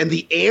 And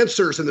the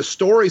answers and the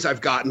stories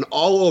I've gotten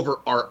all over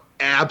are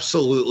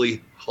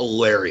absolutely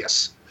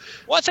hilarious.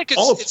 Well, I think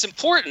it's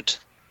important.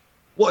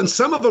 Well, and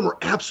some of them are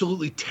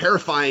absolutely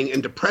terrifying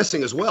and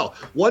depressing as well.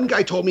 One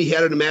guy told me he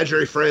had an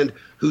imaginary friend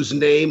whose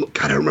name,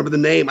 God, I don't remember the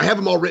name. I have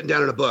them all written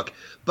down in a book.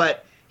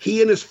 But he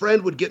and his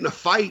friend would get in a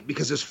fight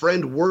because his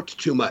friend worked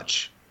too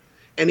much.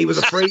 And he was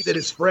afraid that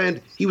his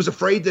friend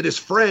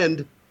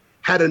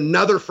had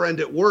another friend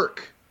at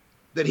work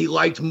that he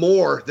liked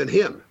more than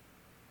him.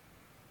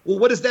 Well,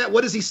 what is that?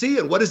 What is he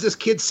seeing? What is this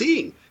kid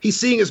seeing? He's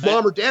seeing his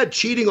mom or dad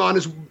cheating on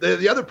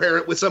the other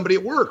parent with somebody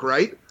at work,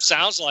 right?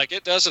 Sounds like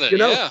it, doesn't it?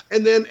 Yeah. Yeah.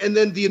 And then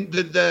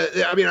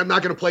the I mean, I'm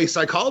not going to play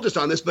psychologist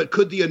on this, but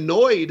could the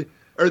annoyed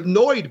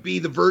be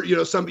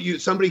the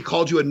somebody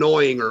called you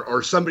annoying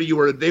or somebody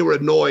they were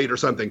annoyed or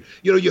something.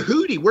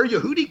 Yehudi, where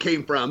Yehudi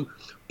came from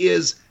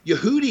is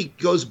Yehudi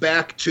goes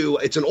back to,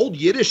 it's an old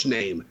Yiddish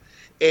name.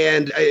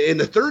 And in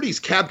the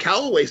 30s, Cab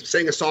Calloway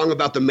sang a song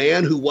about the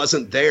man who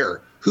wasn't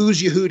there.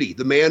 Who's Yehudi?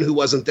 The man who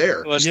wasn't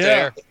there.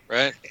 There,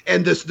 right?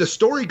 And the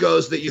story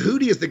goes that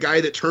Yehudi is the guy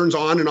that turns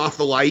on and off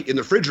the light in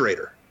the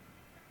refrigerator.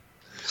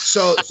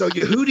 So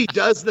Yehudi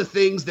does the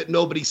things that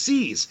nobody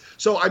sees.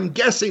 So I'm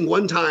guessing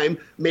one time,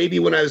 maybe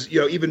when I was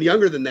even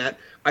younger than that,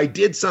 I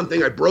did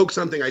something, I broke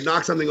something, I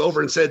knocked something over,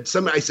 and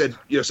somebody said,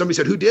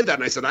 who did that?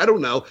 And I said, I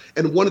don't know.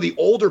 And one of the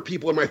older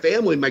people in my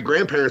family, my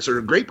grandparents or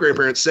great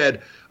grandparents,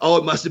 said, oh,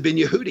 it must have been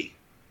Yehudi.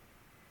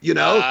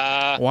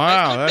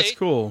 Wow, that's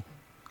cool.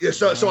 Yeah,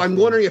 so I'm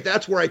wondering if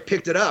that's where I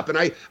picked it up, and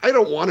I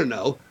don't want to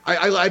know.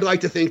 I'd like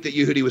to think that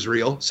Yehudi was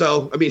real.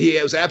 So, I mean, he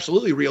was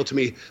absolutely real to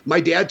me. My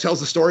dad tells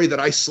the story that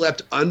I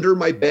slept under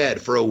my bed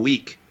for a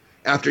week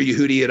after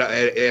we had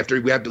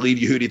to leave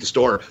Yehudi at the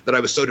store, that I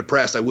was so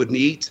depressed I wouldn't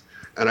eat,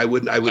 and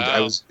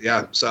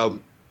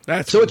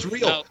so it's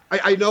real. No.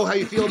 I know how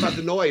you feel about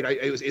the Noid.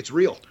 It's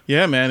real.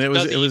 Yeah, man, it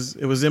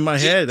was in my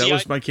head. That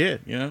was I- my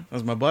kid, that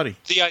was my buddy.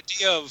 The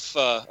idea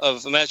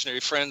of imaginary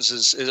friends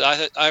is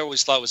I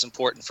always thought was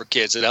important for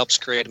kids. It helps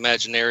create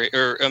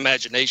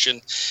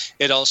imagination.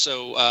 It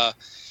also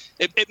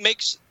it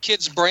makes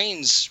kids'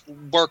 brains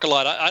work a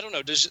lot. I don't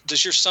know.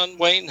 Does your son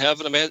Wayne have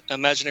an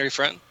imaginary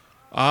friend?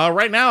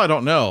 Right now I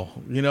don't know.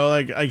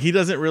 Like he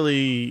doesn't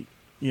really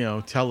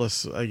tell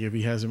us like if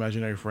he has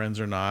imaginary friends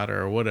or not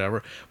or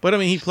whatever. But I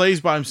mean, he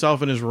plays by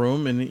himself in his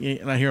room, and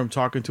I hear him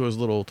talking to his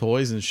little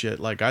toys and shit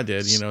like I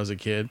did, as a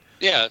kid.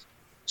 Yeah.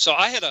 So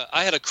I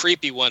had a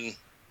creepy one.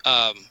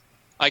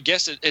 I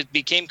guess it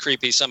became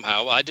creepy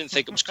somehow. I didn't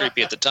think it was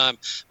creepy at the time,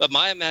 but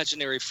my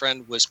imaginary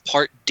friend was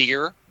part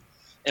deer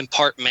and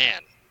part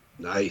man.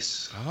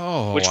 Nice.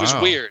 Oh, which was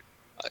wow. weird.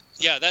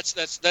 Yeah,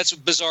 that's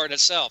bizarre in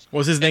itself.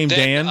 Was his name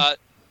Dan?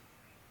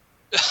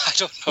 I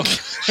don't know.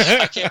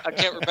 I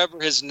can't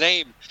remember his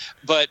name,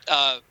 but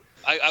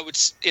I would,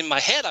 in my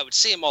head, I would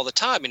see him all the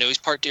time. He's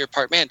part deer,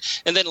 part man.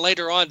 And then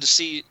later on, to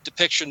see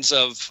depictions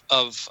of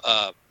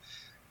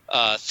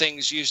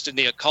things used in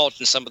the occult,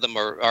 and some of them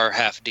are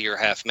half deer,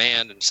 half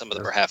man, and some of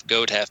them are half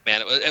goat, half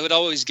man. It would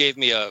always give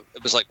me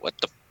it was like, what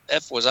the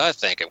F was I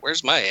thinking?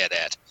 Where's my head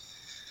at?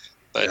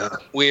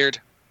 But weird.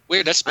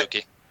 That's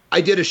spooky. I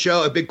did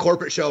a big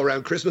corporate show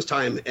around Christmas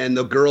time, and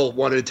the girl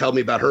wanted to tell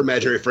me about her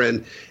imaginary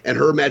friend, and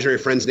her imaginary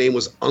friend's name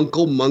was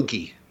Uncle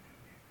Monkey.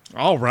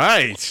 All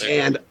right.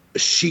 And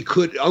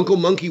Uncle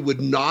Monkey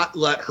would not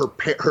let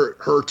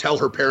her tell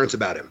her parents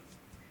about him.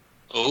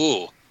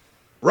 Oh.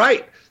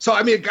 Right. So,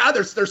 I mean, God,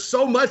 there's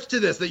so much to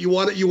this that you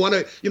want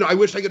to, I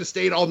wish I could have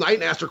stayed all night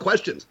and asked her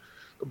questions,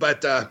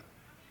 but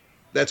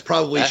that's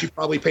probably, she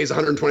probably pays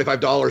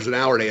 $125 an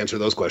hour to answer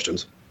those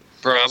questions.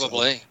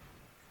 Probably. So,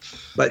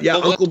 but yeah,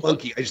 Uncle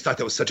Monkey. I just thought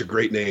that was such a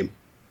great name.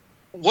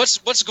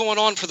 What's going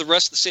on for the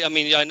rest of the season? I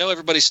mean, I know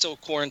everybody's still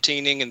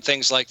quarantining and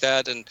things like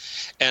that, and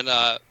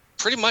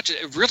pretty much,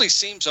 it really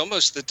seems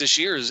almost that this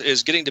year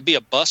is getting to be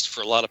a bust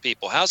for a lot of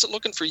people. How's it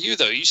looking for you,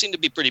 though? You seem to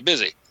be pretty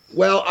busy.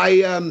 Well,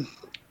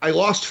 I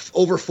lost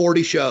over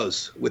 40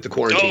 shows with the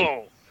quarantine.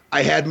 Oh.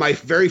 I had my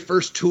very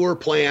first tour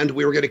planned.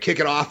 We were going to kick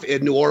it off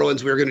in New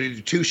Orleans. We were going to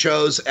do 2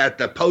 shows at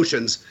the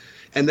Potions.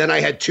 And then I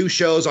had 2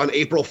 shows on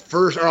April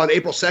 1st or on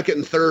April 2nd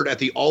and 3rd at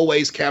the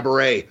Always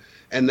Cabaret.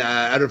 And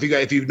I don't know if you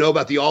guys, if you know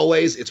about the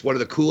Always, it's one of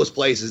the coolest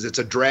places. It's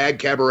a drag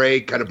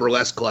cabaret kind of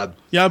burlesque club.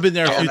 Yeah, I've been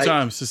there a few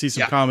times to see some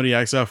yeah. comedy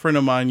acts. A friend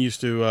of mine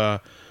used to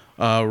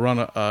run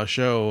a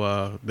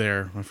show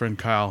there. My friend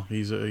Kyle,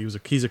 he's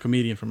a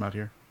comedian from out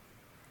here.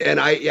 And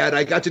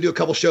I got to do a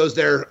couple shows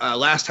there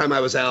last time I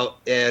was out,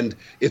 and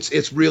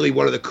it's really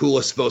one of the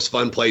coolest, most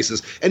fun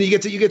places. And you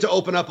get to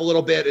open up a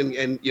little bit,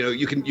 and you know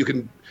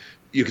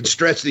you can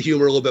stretch the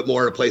humor a little bit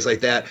more at a place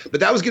like that. But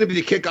that was going to be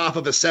the kickoff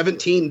of a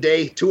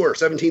 17-day tour,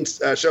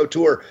 17-show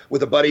tour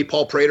with a buddy,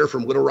 Paul Prater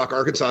from Little Rock,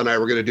 Arkansas, and I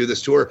were going to do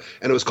this tour.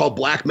 And it was called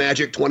Black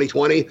Magic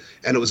 2020,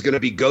 and it was going to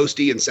be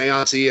ghosty and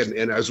seancey,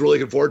 and I was really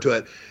looking forward to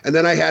it. And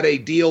then I had a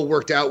deal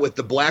worked out with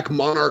the Black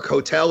Monarch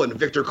Hotel in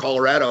Victor,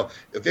 Colorado.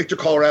 Victor,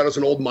 Colorado is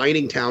an old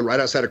mining town right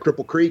outside of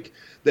Cripple Creek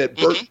that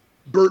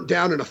burnt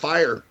down in a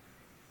fire.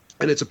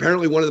 And it's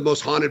apparently one of the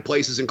most haunted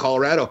places in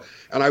Colorado.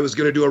 And I was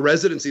going to do a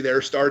residency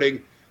there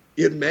starting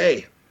in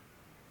May,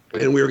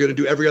 and we were going to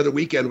do every other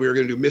weekend. We were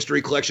going to do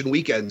mystery collection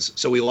weekends.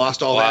 So we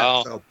lost all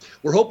that. So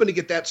we're hoping to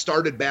get that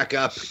started back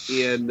up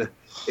in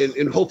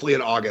hopefully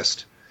in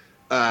August.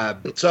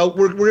 So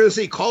we're going to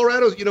see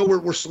Colorado. You know,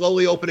 we're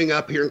slowly opening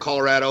up here in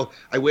Colorado.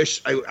 I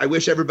wish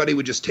everybody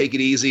would just take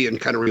it easy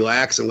and kind of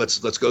relax, and let's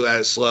go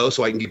at it slow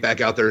so I can get back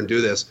out there and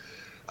do this.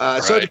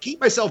 So to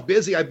keep myself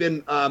busy, I've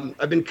been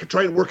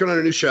working on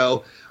a new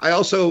show. I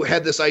also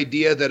had this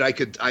idea that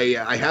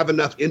I have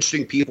enough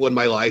interesting people in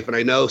my life, and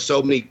I know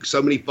so many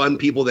fun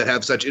people that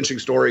have such interesting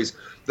stories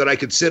that I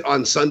could sit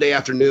on Sunday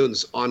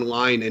afternoons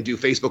online and do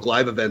Facebook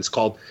Live events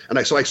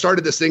so I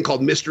started this thing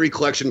called Mystery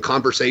Collection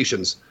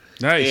Conversations.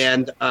 Nice.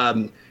 And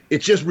it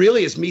just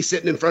really is me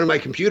sitting in front of my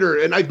computer,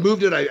 and I've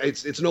moved it.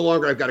 It's no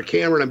longer, I've got a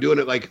camera and I'm doing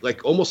it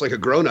like almost like a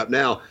grown up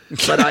now.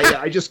 But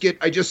I just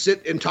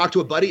sit and talk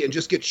to a buddy and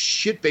just get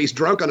shit-faced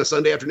drunk on a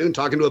Sunday afternoon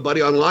talking to a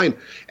buddy online.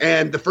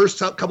 And the first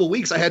couple of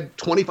weeks I had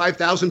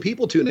 25,000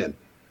 people tune in.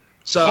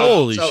 So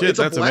holy shit,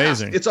 that's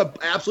amazing. It's an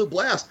absolute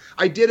blast.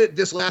 I did it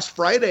this last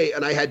Friday,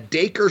 and I had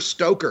Dacre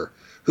Stoker,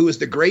 who is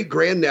the great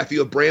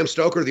grandnephew of Bram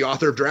Stoker, the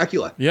author of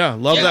Dracula. Yeah,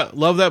 love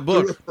that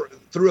book.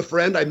 Through a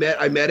friend, I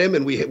met him,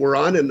 and we're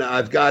on, and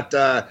I've got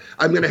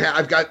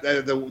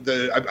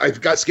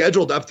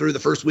scheduled up through the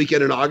first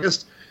weekend in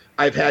August.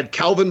 I've had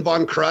Calvin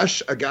Von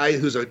Crush, a guy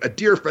who's a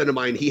dear friend of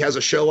mine. He has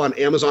a show on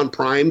Amazon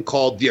Prime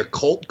called The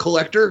Occult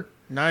Collector.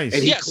 Nice.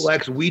 And he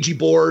collects Ouija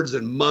boards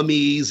and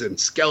mummies and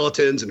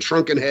skeletons and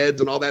shrunken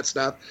heads and all that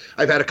stuff.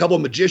 I've had a couple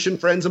of magician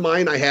friends of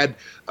mine. I had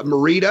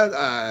Marita.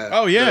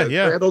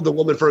 The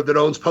woman that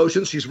owns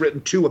potions. She's written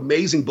 2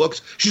 amazing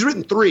books. She's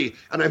written 3,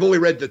 and I've only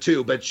read the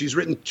 2, but she's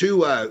written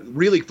 2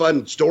 really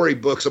fun story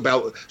books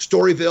about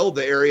Storyville,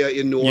 the area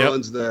in New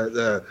Orleans,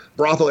 the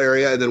brothel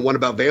area, and then one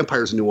about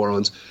vampires in New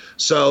Orleans.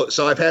 So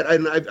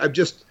I've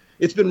just,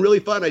 it's been really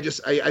fun.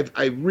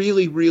 I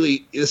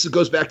really, this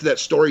goes back to that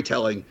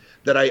storytelling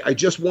that I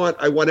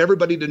want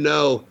everybody to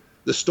know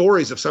the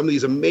stories of some of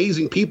these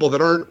amazing people that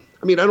aren't,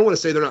 I mean, I don't want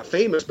to say they're not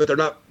famous, but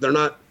they're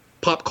not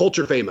pop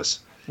culture famous.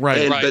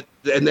 Right. But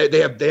they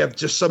have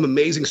just some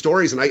amazing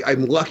stories. And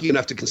I'm lucky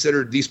enough to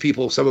consider these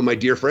people some of my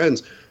dear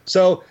friends.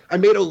 So I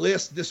made a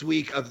list this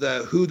week of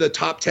who the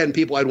top 10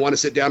 people I'd want to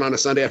sit down on a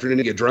Sunday afternoon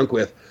and get drunk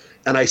with.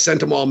 And I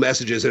sent them all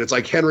messages, and it's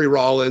like Henry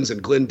Rollins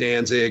and Glenn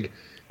Danzig,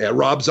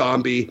 Rob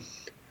Zombie,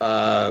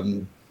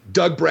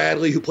 Doug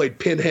Bradley, who played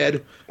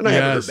Pinhead, and I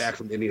haven't heard back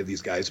from any of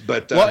these guys.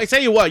 But well, I tell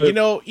you what,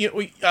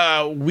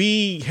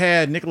 we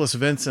had Nicholas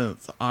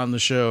Vincent on the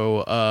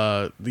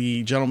show,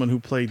 the gentleman who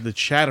played the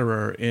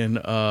Chatterer in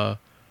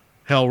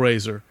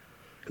Hellraiser.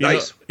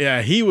 Nice.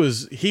 He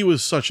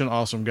was such an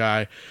awesome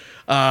guy.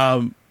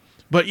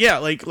 But yeah,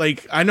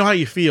 like I know how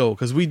you feel,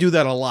 because we do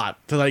that a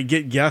lot to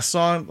get guests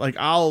on.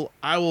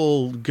 I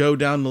will go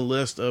down the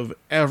list of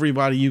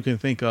everybody you can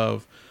think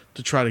of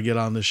to try to get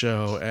on the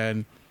show,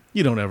 and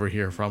you don't ever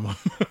hear from them.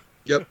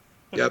 Yep.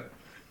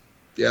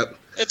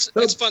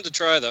 It's fun to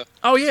try, though.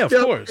 Oh yeah, of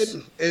course.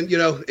 And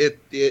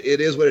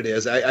it is what it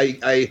is.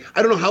 I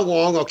don't know how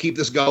long I'll keep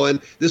this going.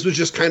 This was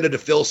just kind of to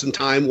fill some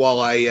time while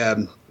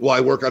I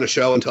work on a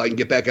show until I can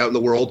get back out in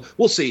the world.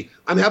 We'll see.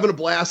 I'm having a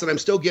blast, and I'm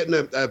still getting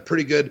a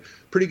pretty good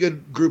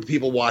group of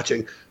people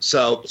watching.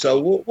 So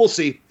we'll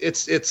see.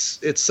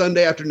 It's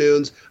Sunday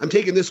afternoons. I'm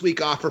taking this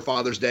week off for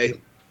Father's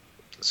Day.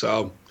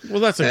 So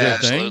that's a good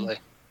thing. Absolutely.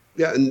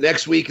 Yeah, and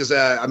next week is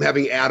I'm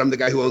having Adam, the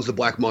guy who owns the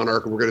Black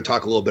Monarch, and we're going to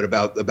talk a little bit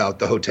about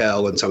the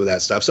hotel and some of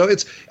that stuff. So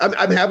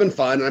I'm having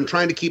fun, and I'm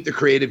trying to keep the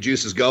creative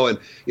juices going.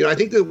 I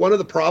think that one of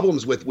the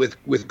problems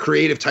with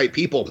creative type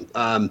people,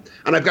 and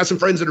I've got some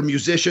friends that are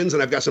musicians,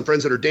 and I've got some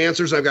friends that are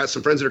dancers, and I've got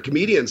some friends that are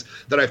comedians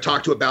that I've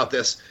talked to about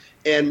this.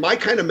 And my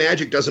kind of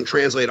magic doesn't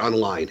translate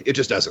online. It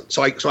just doesn't.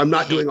 So I'm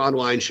not doing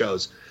online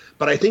shows.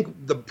 But I think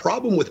the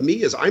problem with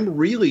me is I'm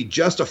really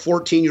just a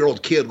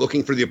 14-year-old kid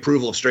looking for the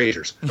approval of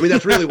strangers. I mean,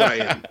 that's really what I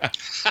am.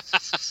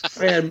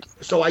 And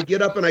so I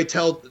get up and I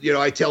tell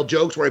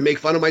jokes where I make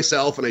fun of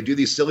myself, and I do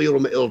these silly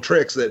little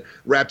tricks that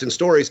wrapped in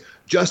stories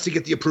just to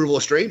get the approval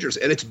of strangers.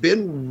 And it's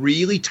been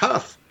really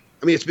tough.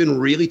 I mean, it's been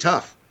really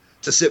tough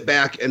to sit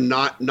back and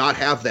not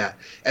have that.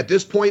 At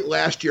this point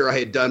last year, I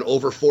had done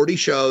over 40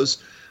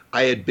 shows.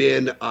 I had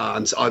been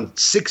on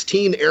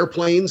 16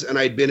 airplanes, and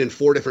I had been in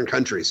 4 different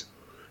countries.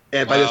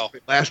 And by this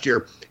point last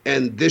year,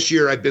 and this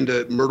year I've been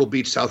to Myrtle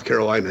Beach, South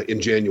Carolina in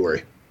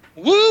January.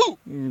 Woo!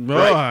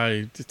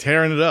 Right.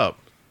 Tearing it up.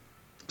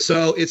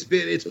 So it's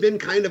been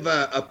kind of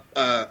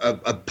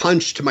a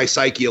punch to my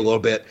psyche a little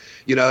bit.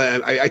 You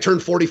know, I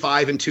turned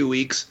 45 in 2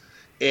 weeks,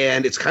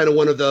 and it's kind of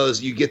one of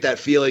those, you get that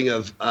feeling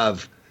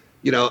of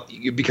you know,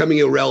 you're becoming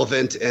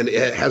irrelevant, and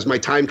it has my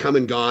time come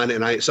and gone.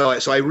 And so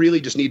I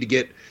really just need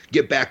to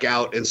get back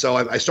out. And so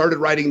I started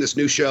writing this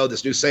new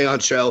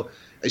seance show.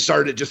 I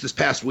started it just this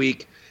past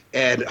week,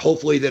 and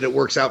hopefully that it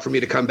works out for me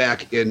to come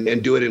back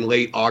and do it in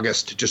late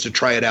August just to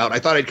try it out. I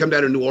thought I'd come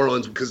down to New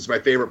Orleans because it's my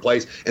favorite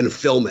place and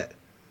film it.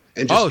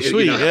 And just,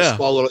 sweet, have a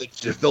small little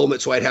to film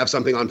it so I'd have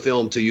something on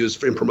film to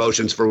use in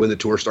promotions for when the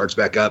tour starts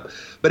back up.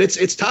 But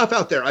it's tough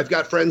out there. I've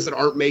got friends that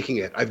aren't making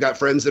it. I've got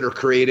friends that are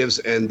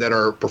creatives and that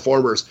are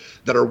performers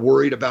that are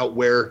worried about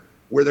where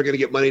they're going to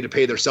get money to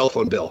pay their cell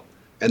phone bill.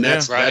 And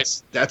that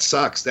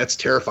sucks. That's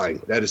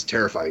terrifying. That is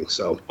terrifying.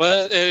 So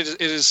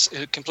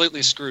it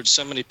completely screwed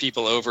so many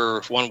people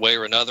over one way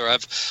or another.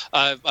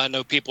 I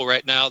know people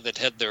right now that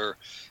had their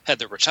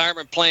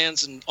retirement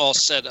plans and all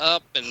set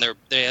up, and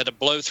they had to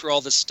blow through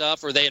all this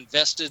stuff, or they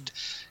invested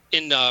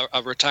in a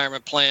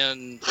retirement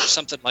plan,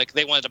 something like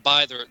they wanted to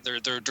buy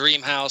their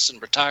dream house and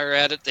retire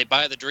at it. They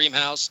buy the dream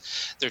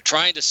house. They're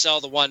trying to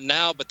sell the one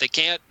now, but they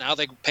can't. Now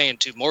they're paying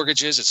 2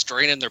 mortgages. It's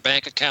draining their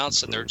bank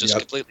accounts, and they're just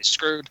completely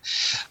screwed.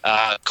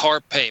 Car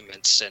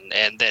payments,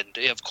 and then,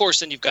 of course,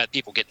 then you've got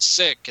people getting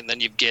sick, and then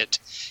you get,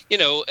 you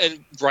know,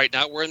 and right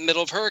now we're in the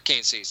middle of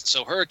hurricane season.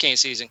 So hurricane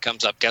season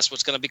comes up. Guess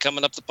what's going to be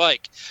coming up the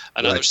pike?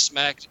 Another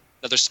smack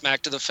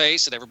to the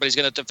face, and everybody's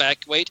going to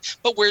evacuate.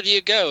 But where do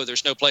you go?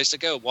 There's no place to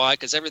go. Why?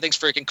 Because everything's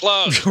freaking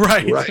closed.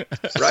 Right.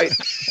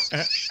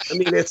 I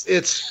mean,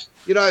 it's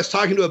you know, I was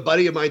talking to a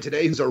buddy of mine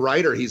today who's a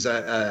writer. He's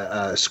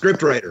a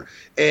script writer,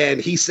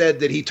 and he said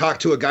that he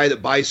talked to a guy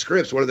that buys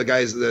scripts, one of the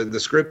guys, the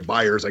script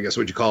buyers, I guess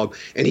what you call them.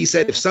 And he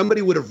said if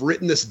somebody would have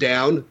written this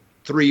down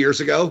 3 years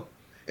ago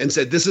and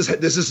said this is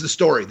the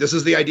story, this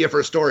is the idea for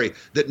a story,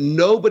 that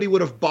nobody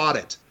would have bought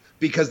it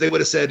because they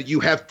would have said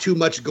you have too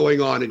much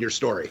going on in your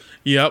story.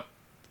 Yep.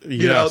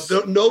 Yes. You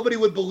know, nobody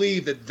would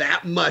believe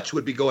that much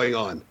would be going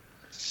on.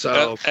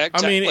 So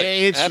exactly. I mean,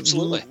 it's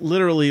absolutely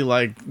literally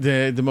like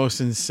the most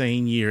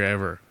insane year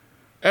ever.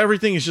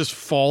 Everything is just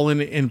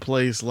falling in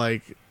place,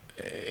 like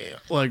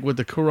with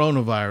the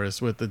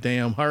coronavirus, with the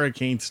damn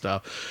hurricane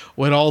stuff,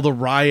 with all the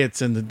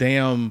riots and the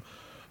damn,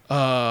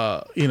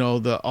 But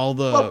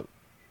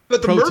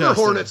the murder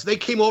hornets, they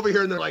came over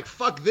here and they're like,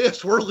 fuck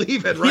this, we're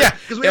leaving, right?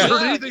 Because we haven't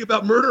heard anything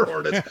about murder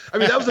hornets. I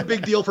mean, that was a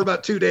big deal for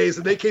about 2 days,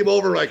 and they came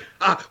over like,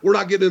 we're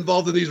not getting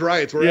involved in these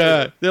riots.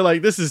 They're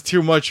like, this is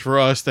too much for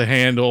us to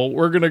handle.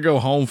 We're going to go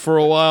home for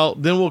a while,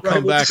 then we'll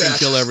come back and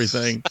kill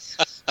everything.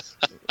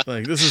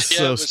 Like, this is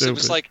so stupid. It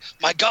was like,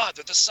 my God,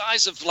 they're the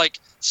size of like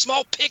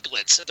small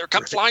piglets, and they're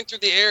flying through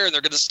the air, and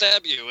they're going to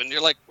stab you. And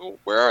you're like, well,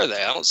 where are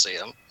they? I don't see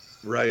them.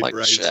 Right.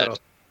 Shit. So,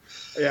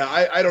 yeah,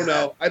 I don't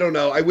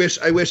know. I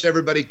wish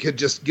everybody could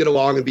just get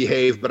along and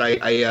behave, but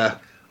I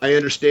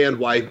understand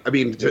why. I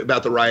mean,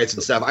 about the riots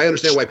and stuff. I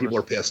understand why people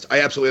are pissed. I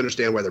absolutely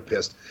understand why they're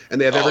pissed,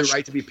 and they have every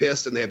right to be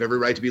pissed, and they have every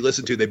right to be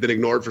listened to. They've been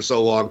ignored for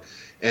so long,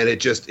 and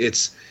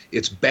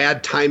it's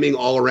bad timing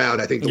all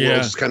around. I think the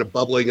world's just kind of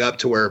bubbling up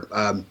to where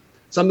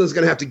something's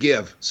going to have to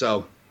give.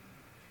 So,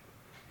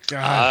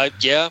 what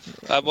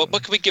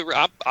can we give?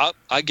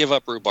 I give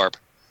up rhubarb.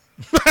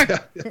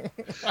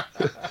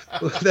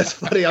 That's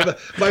funny.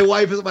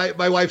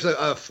 My wife's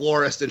a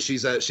florist, and she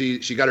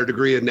got her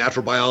degree in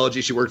natural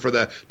biology. She worked for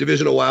the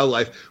Division of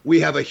Wildlife.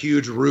 We have a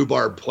huge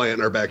rhubarb plant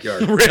in our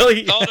backyard.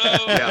 Really? Oh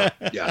no!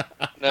 Yeah.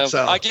 No,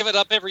 so, I give it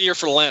up every year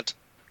for Lent.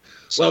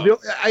 So. Well,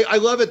 I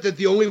love it that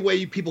the only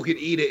way people can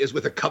eat it is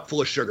with a cup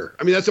full of sugar.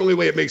 I mean, that's the only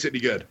way it makes it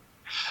any good.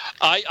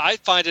 I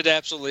find it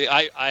absolutely.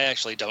 I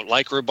actually don't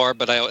like rhubarb,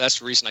 but that's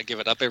the reason I give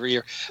it up every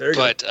year.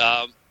 But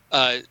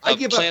I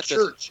give up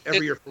church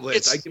every year for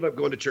Lent. I give up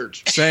going to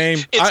church. Same.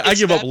 I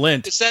give up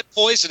Lent. It's that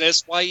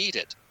poisonous. Why eat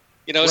it?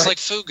 You know, it's like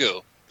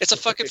fugu. It's a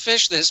fucking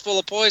fish that is full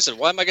of poison.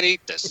 Why am I going to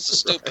eat this? It's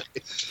stupid.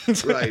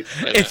 Right.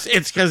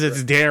 It's because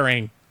it's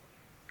daring.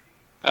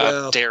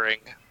 Daring.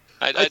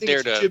 I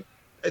dare to.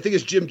 I think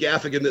it's Jim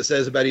Gaffigan that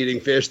says about eating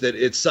fish that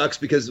it sucks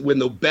because when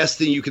the best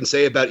thing you can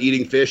say about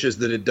eating fish is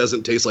that it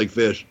doesn't taste like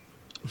fish.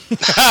 That's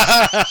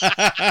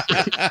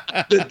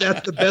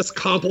the best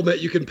compliment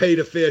you can pay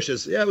to fish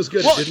is, it was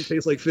good. It didn't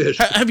taste like fish.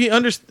 Have you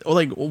understood,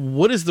 like,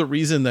 what is the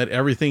reason that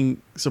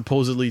everything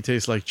supposedly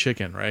tastes like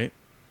chicken, right?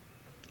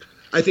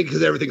 I think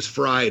because everything's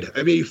fried.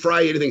 I mean, you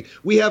fry anything.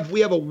 We have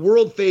a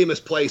world famous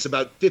place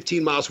about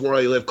 15 miles from where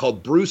I live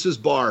called Bruce's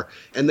Bar,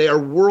 and they are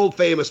world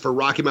famous for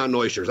Rocky Mountain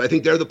oysters. I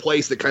think they're the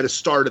place that kind of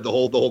started the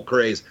whole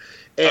craze.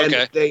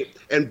 And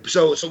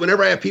so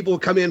whenever I have people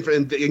come in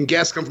and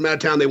guests come from out of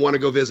town, they want to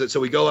go visit. So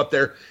we go up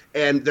there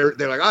and they're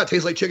like, oh, it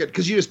tastes like chicken,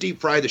 because you just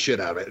deep fry the shit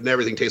out of it and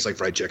everything tastes like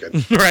fried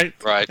chicken. Right.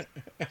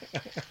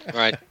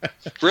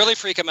 Really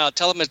freak them out.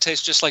 Tell them it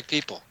tastes just like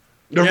people.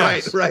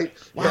 Yes. Right.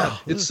 Wow. Yeah,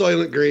 it's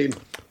Soylent Green.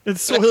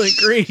 It's Soylent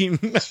Green.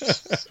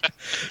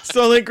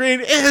 Soylent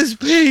Green is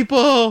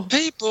people.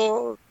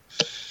 People.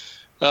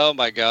 Oh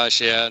my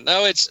gosh, yeah.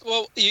 No,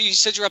 you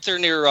said you're up there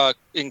near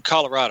in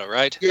Colorado,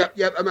 right? Yeah.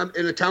 I'm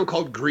in a town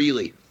called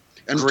Greeley.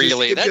 And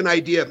Greeley. To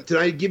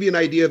give you an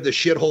idea of the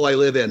shithole I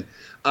live in,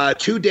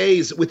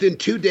 within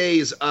 2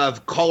 days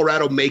of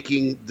Colorado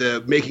making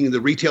the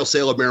retail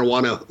sale of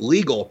marijuana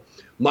legal,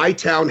 my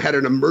town had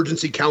an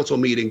emergency council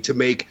meeting to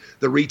make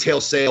the retail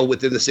sale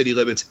within the city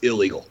limits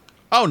illegal.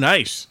 Oh,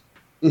 nice.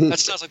 That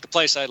sounds like the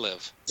place I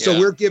live. So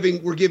we're giving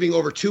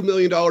over $2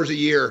 million a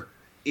year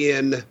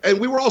and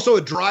we were also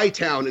a dry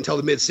town until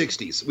the mid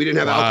 '60s. We didn't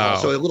have alcohol,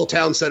 so a little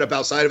town set up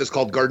outside of us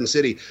called Garden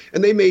City,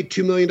 and they made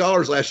 $2 million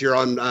last year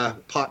on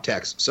pot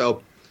tax.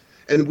 So,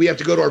 and we have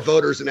to go to our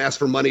voters and ask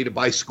for money to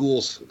buy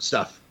schools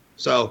stuff.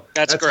 So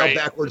that's great.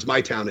 How backwards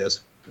my town is.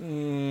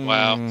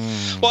 Wow.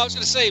 Well, I was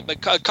going to say,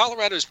 but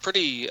Colorado is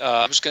pretty.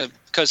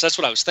 Because that's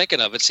what I was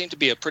thinking of. It seemed to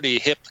be a pretty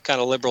hip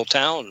kind of liberal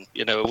town,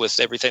 with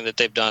everything that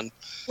they've done.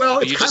 Well,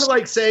 it's kind of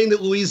like saying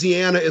that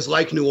Louisiana is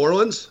like New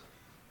Orleans,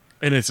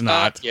 and it's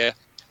not. Yeah.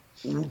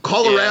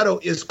 Colorado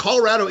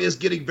is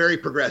getting very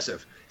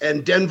progressive,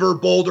 and Denver,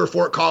 Boulder,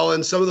 Fort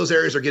Collins, some of those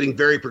areas are getting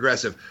very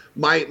progressive.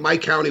 My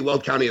county,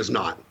 Weld County, is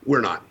not.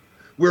 We're not.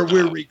 We're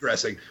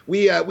regressing.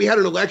 We had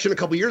an election a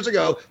couple years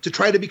ago to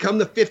try to become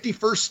the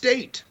 51st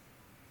state.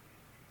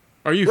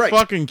 Are you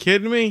fucking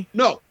kidding me?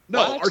 No.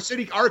 What?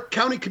 Our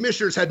county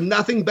commissioners had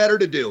nothing better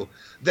to do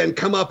than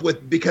come up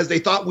with, because they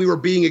thought we were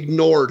being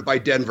ignored by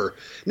Denver.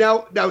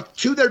 Now,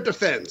 to their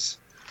defense,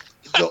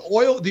 the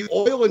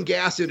oil and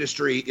gas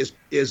industry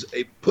is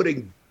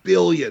putting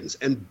billions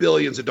and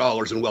billions of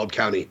dollars in Weld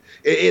County.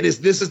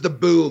 This is the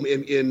boom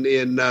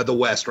in the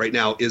West right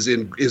now is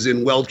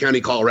in Weld County,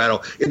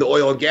 Colorado, in the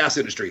oil and gas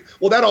industry.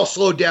 Well, that all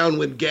slowed down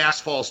when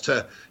gas falls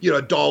to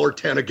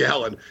 $1.10 a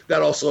gallon.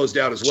 That all slows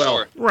down as well.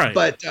 Sure. Right.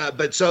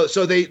 But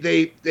so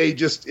they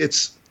just,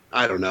 it's,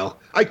 I don't know.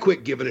 I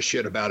quit giving a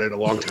shit about it a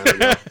long time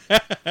ago.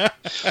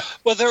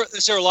 Well,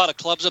 is there a lot of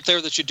clubs up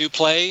there that you do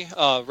play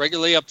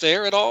regularly up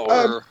there at all?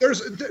 Or?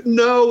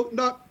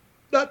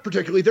 Not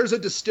particularly. There's a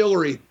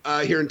distillery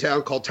here in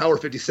town called Tower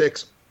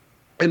 56.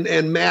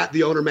 And Matt,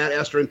 the owner, Matt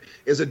Estrin,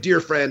 is a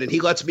dear friend, and he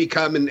lets me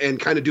come and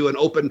kind of do an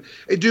open.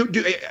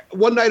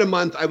 One night a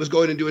month, I was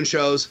going and doing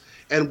shows,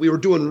 and we were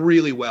doing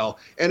really well.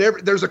 And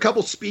there's a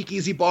couple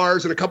speakeasy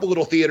bars and a couple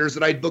little theaters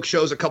that I'd book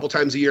shows a couple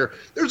times a year.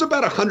 There's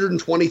about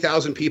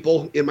 120,000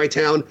 people in my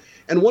town,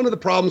 and one of the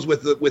problems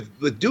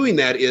with doing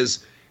that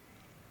is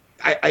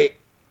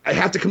I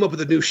have to come up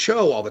with a new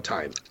show all the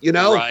time,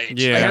 Right.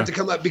 Yeah. I have to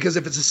come up, because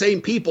if it's the same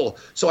people,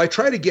 so I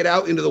try to get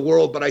out into the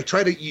world, but I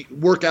try to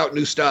work out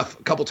new stuff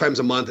a couple times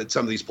a month at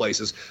some of these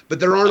places. But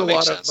there aren't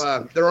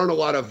a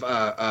lot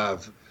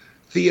of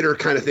theater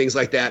kind of things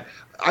like that.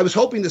 I was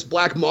hoping this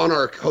Black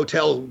Monarch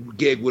hotel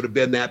gig would have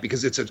been that,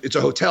 because it's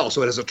a hotel,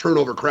 so it has a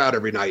turnover crowd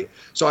every night.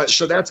 So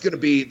that's going to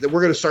be,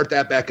 we're going to start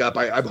that back up.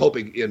 I'm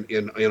hoping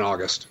in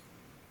August.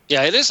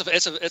 Yeah, it is.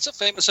 It's a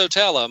famous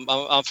hotel.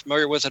 I'm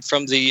familiar with it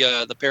from the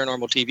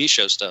paranormal TV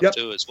show stuff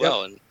too, as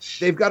well. And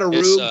they've got a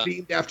room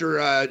themed after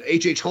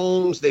H.H.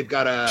 Holmes. They've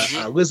got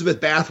a Elizabeth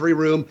Bathory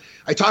room.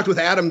 I talked with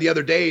Adam the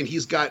other day, and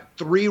he's got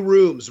 3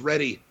 rooms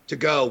ready to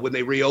go when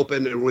they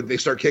reopen and when they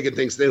start kicking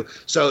things through.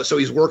 So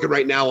he's working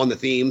right now on the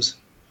themes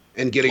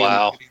and getting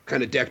them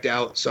kind of decked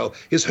out. So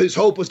his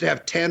hope was to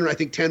have 10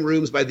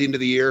 rooms by the end of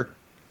the year.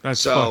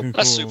 That's fucking cool.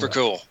 That's super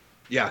cool.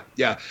 Yeah.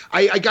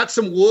 I got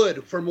some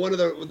wood from one of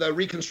the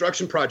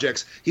reconstruction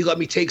projects. He let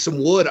me take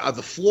some wood out of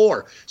the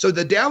floor. So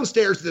the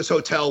downstairs of this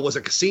hotel was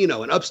a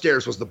casino, and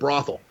upstairs was the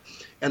brothel.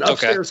 And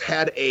upstairs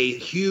had a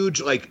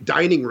huge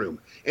dining room.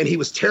 And he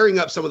was tearing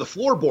up some of the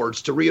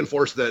floorboards to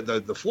reinforce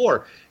the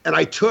floor. And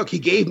he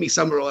gave me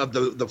some of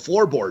the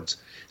floorboards.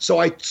 So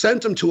I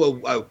sent him to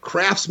a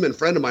craftsman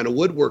friend of mine, a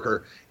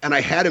woodworker, and I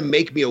had him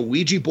make me a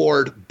Ouija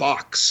board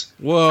box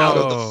out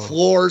of the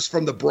floors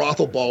from the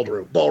brothel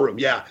ballroom.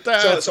 Yeah.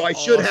 So I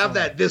should have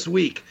that this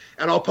week,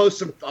 and I'll post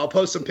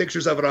some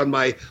pictures of it on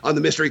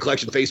the Mystery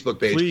Collection Facebook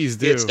page. Please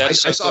do. I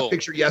saw a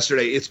picture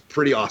yesterday. It's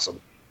pretty awesome.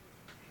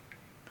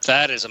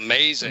 That is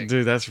amazing.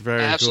 Dude, that's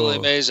very absolutely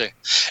cool. amazing.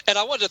 And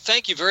I wanted to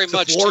thank you very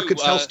much. The floor could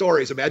tell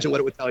stories. Imagine what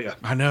it would tell you.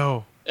 I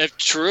know. It's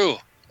true.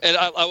 And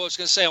I was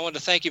going to say, I wanted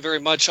to thank you very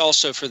much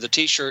also for the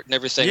T-shirt and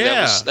everything.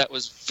 Yeah. That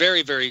was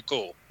very, very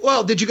cool.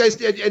 Well, did you guys,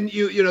 and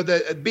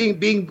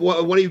being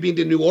one of you being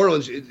to New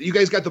Orleans, you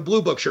guys got the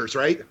Blue Book shirts,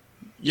 right?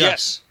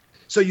 Yes.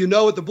 So you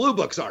know what the Blue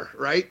Books are,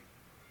 right?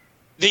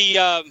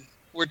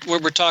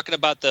 We're talking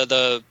about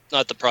the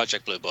not the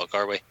Project Blue Book,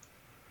 are we?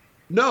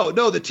 No,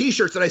 the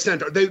T-shirts that I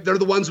sent they're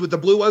the ones with the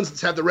blue ones that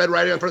have the red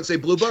writing on front that say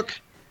Blue Book.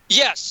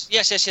 Yes.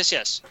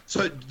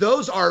 So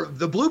those are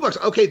the Blue Books.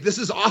 Okay, this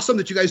is awesome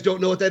that you guys don't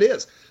know what that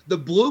is. The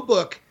Blue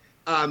Book,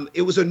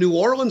 it was a New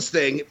Orleans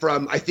thing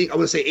from, I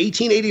want to say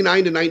 1889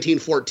 to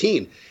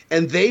 1914.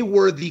 And they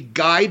were the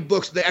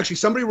guidebooks.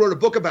 Somebody wrote a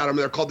book about them.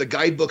 They're called the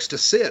Guidebooks to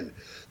Sin.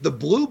 The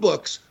Blue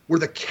Books were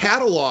the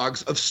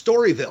catalogs of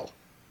Storyville.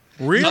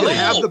 Really? You would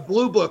have the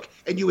Blue Book,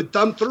 and you would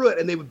thumb through it,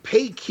 and they would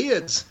pay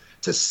kids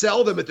to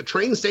sell them at the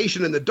train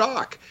station in the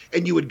dock.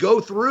 And you would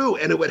go through,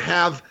 and it would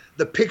have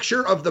the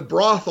picture of the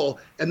brothel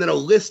and then a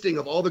listing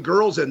of all the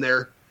girls in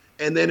there,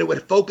 and then it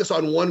would focus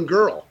on one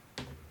girl.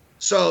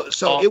 So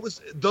it was,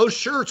 those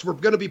shirts were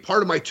going to be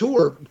part of my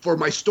tour for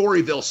my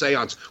Storyville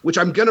seance, which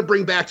I'm going to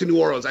bring back to New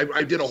Orleans.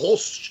 I did a whole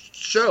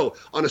show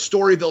on a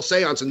Storyville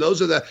seance, and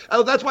those are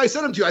that's why I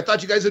sent them to you. I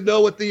thought you guys would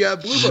know what the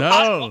Blue Book.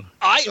 No.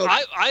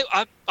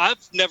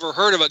 I've never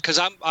heard of it because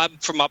I'm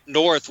from up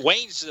north.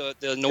 Wayne's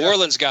the New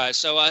Orleans guy.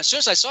 So as soon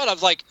as I saw it, I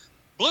was like,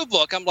 Blue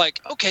Book. I'm like,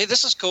 okay,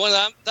 this is cool.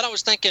 And then I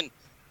was thinking,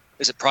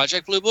 is it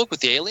Project Blue Book with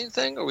the alien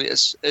thing, or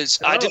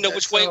I didn't know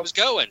which way it was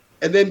going.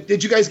 And then,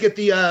 did you guys get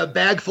the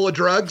bag full of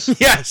drugs?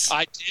 Yes,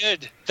 I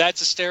did. That's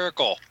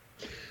hysterical.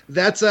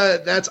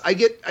 I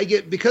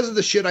get because of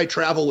the shit I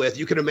travel with.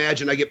 You can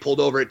imagine I get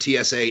pulled over at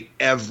TSA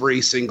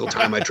every single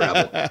time I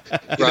travel.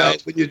 Right.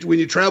 When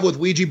you travel with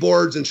Ouija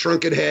boards and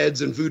shrunken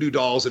heads and voodoo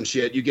dolls and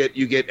shit, you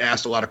get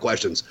asked a lot of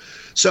questions.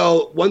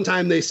 So one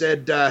time they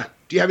said, "Do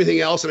you have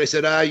anything else?" And I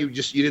said, you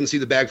didn't see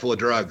the bag full of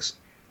drugs."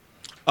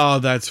 Oh,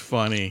 that's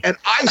funny. And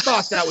I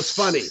thought that was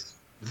funny.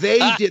 They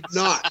did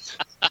not.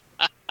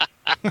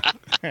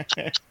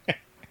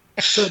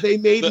 So they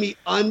made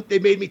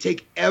me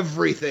take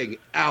everything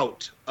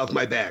out of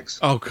my bags.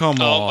 Oh,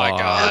 come on. Oh, my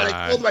God. And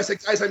I told them, I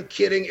said, guys, I'm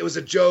kidding. It was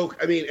a joke.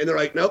 I mean, and they're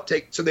like, nope,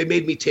 so they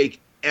made me take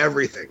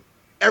everything.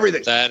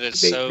 Everything. That is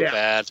so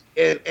bad.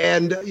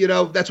 And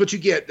that's what you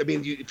get. I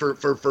mean, for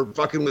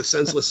fucking with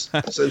senseless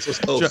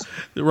oaths.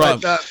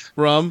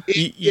 Rum,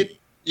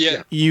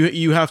 Yeah.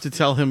 You have to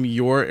tell him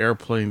your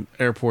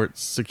airport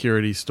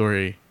security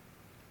story.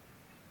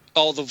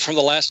 Oh, from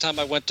the last time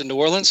I went to New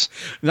Orleans?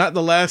 Not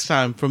the last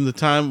time, from the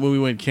time when we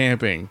went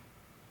camping.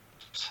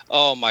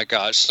 Oh my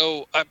gosh!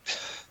 So I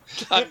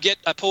get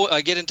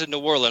into New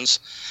Orleans,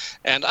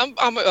 and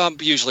I'm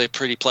usually a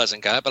pretty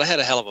pleasant guy, but I had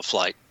a hell of a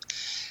flight,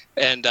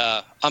 and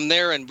I'm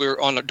there, and we're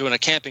doing a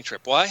camping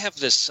trip. Well, I have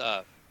this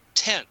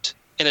tent.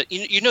 And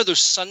you know those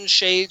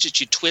sunshades that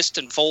you twist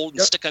and fold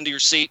and stick under your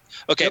seat?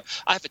 Okay,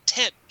 I have a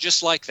tent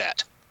just like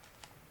that.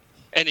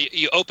 And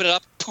you open it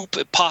up,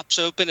 it pops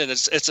open, and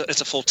it's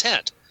a full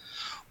tent.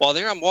 While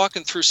there, I'm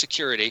walking through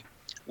security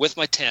with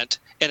my tent,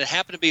 and it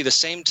happened to be the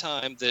same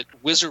time that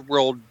Wizard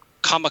World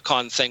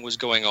Comic-Con thing was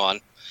going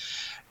on.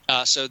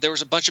 So there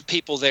was a bunch of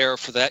people there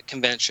for that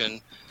convention.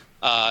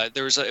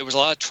 It was a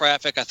lot of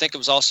traffic. I think it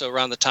was also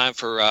around the time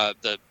for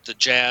the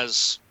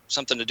jazz,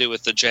 something to do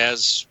with the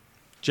jazz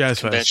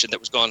convention Fest. That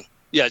was going.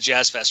 Yeah,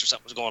 Jazz Fest or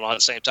something was going on at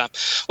the same time.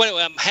 Well,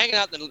 anyway, I'm hanging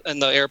out in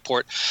the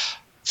airport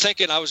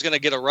thinking I was going to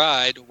get a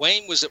ride.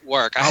 Wayne was at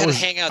work. I had to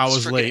hang out at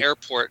this freaking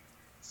airport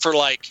for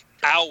like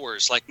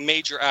hours, like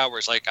major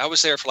hours. Like I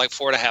was there for like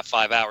 4.5,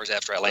 5 hours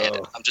after I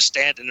landed. I'm just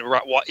standing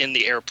in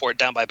the airport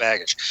down by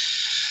baggage.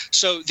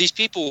 So these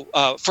people,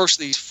 first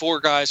these three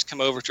guys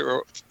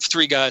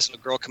and a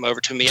girl come over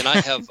to me, and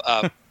I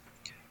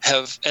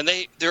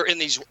they're in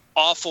these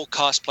awful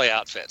cosplay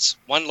outfits.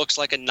 One looks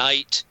like a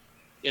knight.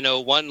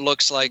 One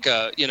looks like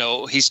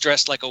he's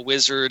dressed like a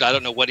wizard. I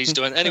don't know what he's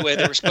doing. Anyway,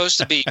 they were supposed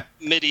to be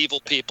medieval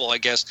people, I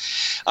guess.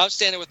 I was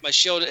standing with my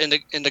shield, and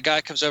the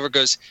guy comes over and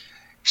goes,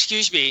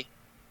 "Excuse me,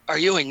 are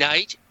you a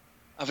knight?"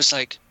 I was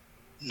like,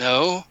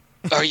 "No."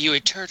 "Are you a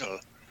turtle?"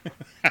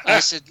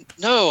 I said,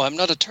 "No, I'm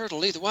not a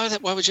turtle either." Why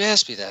would you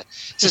ask me that?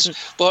 He says,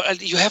 "Well,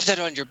 you have that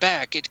on your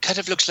back. It kind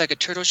of looks like a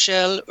turtle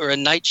shell or a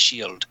knight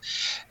shield."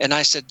 And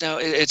I said, "No,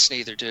 it's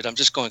neither, dude. I'm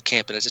just going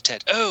camping as a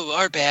tent." "Oh,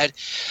 our bad."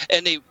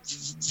 And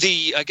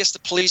I guess the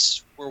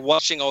police were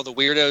watching all the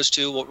weirdos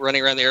too,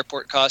 running around the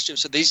airport in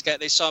costumes. So these guys,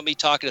 they saw me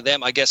talking to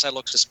them. I guess I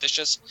looked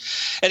suspicious.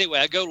 Anyway,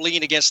 I go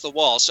lean against the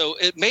wall. So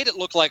it made it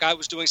look like I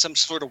was doing some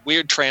sort of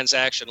weird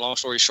transaction, long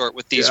story short,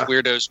 with these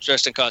weirdos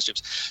dressed in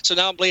costumes. So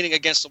now I'm leaning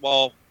against the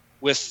wall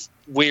with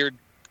weird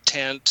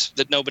tent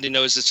that nobody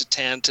knows it's a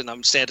tent, and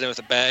I'm standing there with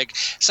a bag.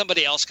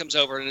 Somebody else comes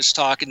over and is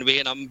talking to me,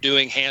 and I'm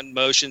doing hand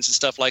motions and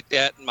stuff like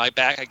that, and my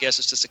back, I guess,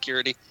 is to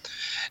security.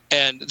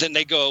 And then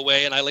they go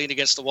away, and I lean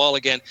against the wall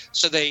again.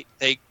 So they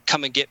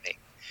come and get me.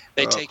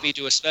 They take me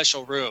to a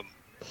special room.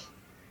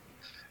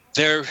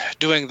 They're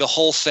doing the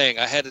whole thing.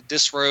 I had to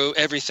disrobe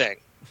everything.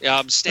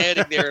 I'm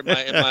standing there in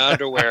my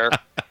underwear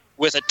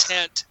with a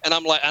tent, and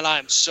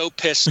I'm so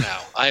pissed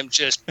now. I am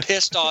just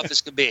pissed off as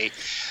could be.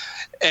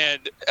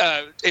 And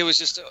it was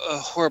just a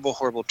horrible,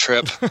 horrible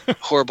trip.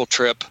 Horrible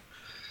trip.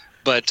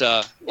 But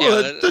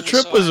the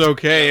trip was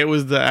okay. It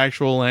was the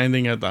actual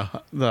landing at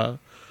the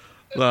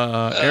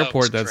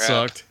airport that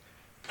sucked.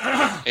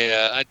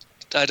 Yeah,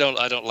 I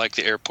don't like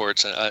the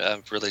airports.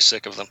 I'm really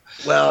sick of them.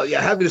 Well,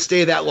 yeah, having to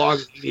stay that long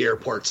in the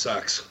airport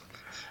sucks.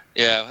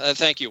 Yeah,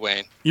 thank you,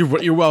 Wayne.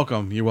 You're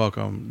welcome. You're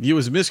welcome. It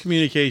was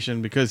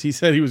miscommunication because he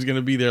said he was going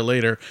to be there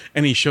later,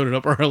 and he showed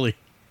up early.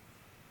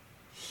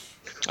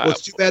 Well,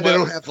 it's too bad they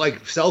don't have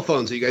like cell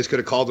phones. So you guys could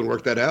have called and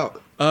worked that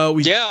out.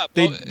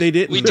 They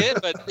didn't. We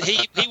did, but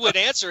he would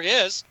answer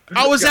his.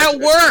 I was at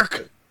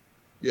work.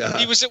 Yeah,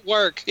 he was at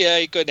work. Yeah,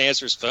 he couldn't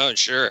answer his phone.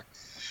 Sure,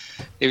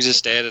 he was just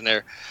standing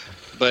there.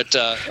 But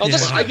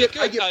listen, I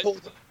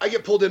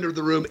get pulled into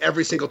the room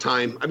every single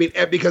time. I mean,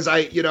 because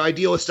I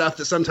deal with stuff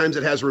that sometimes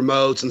it has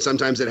remotes and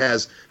sometimes it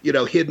has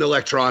hidden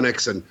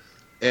electronics and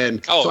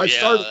so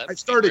I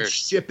started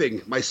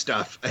shipping my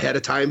stuff ahead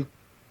of time.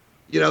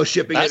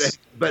 Shipping it,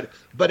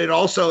 but it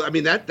also, I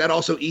mean, that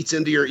also eats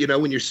into your,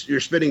 when you're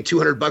spending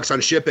 $200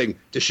 on shipping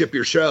to ship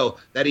your show,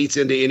 that eats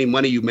into any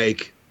money you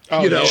make.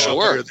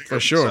 Sure,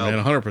 for sure,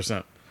 man,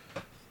 100%.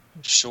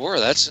 Sure,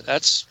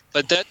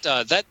 but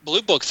that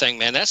Blue Book thing,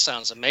 man, that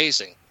sounds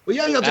amazing. Well,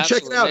 yeah, you have to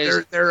check it out.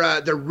 Amazing.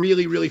 They're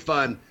really, really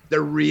fun.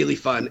 They're really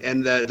fun,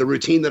 and the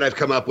routine that I've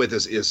come up with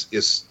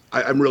is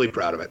I'm really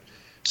proud of it.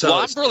 So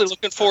I'm really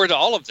looking forward to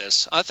all of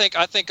this. I think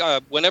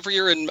whenever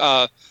you're in.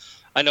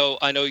 I know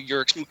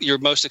your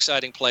most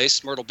exciting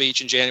place, Myrtle Beach,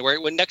 in January.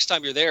 When next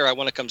time you're there, I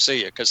want to come see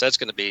you because that's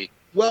going to be.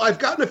 Well, I've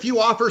gotten a few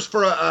offers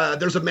for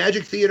there's a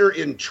Magic Theater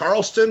in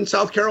Charleston,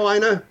 South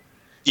Carolina.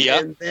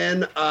 Yeah. And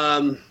then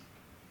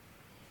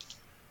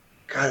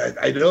God,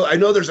 I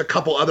know there's a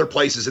couple other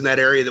places in that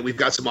area that we've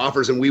got some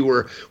offers, and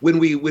when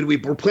we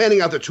were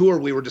planning out the tour,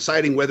 we were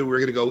deciding whether we were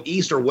going to go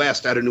east or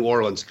west out of New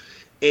Orleans.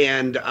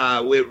 And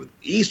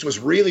east was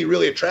really,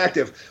 really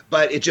attractive,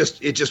 but it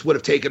just would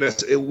have taken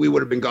us. We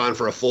would have been gone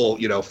for a full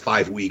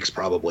 5 weeks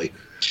probably.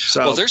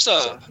 So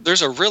well,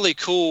 there's a really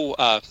cool.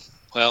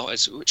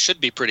 It should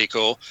be pretty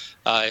cool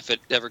if it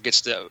ever gets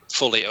to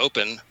fully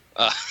open.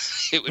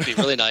 It would be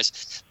really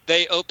nice.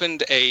 They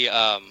opened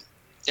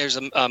there's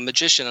a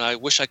magician, and I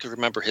wish I could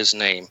remember his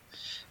name.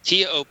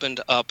 He opened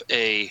up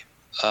a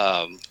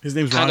his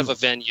name's kind Ron, of a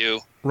venue.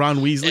 Ron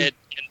Weasley.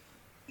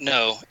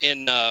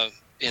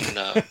 In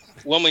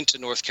Wilmington,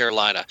 North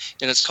Carolina,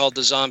 and it's called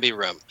the Zombie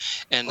Room.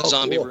 And the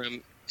Zombie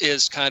Room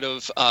is kind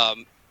of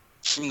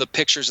from the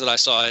pictures that I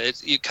saw,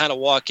 you kind of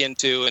walk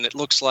into, and it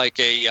looks like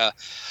a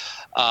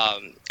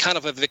kind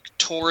of a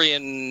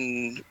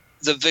Victorian,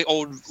 the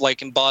old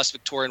like embossed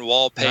Victorian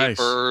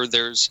wallpaper.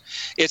 Nice.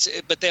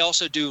 But they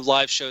also do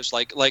live shows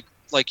like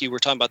you were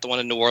talking about the one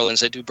in New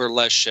Orleans. They do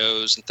burlesque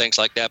shows and things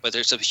like that. But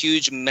there's a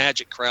huge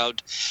magic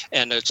crowd,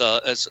 and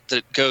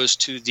that goes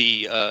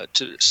to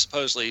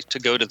supposedly to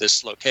go to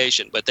this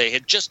location. But they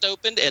had just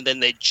opened, and then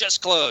they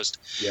just closed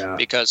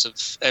because of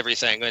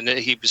everything. And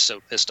he was so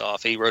pissed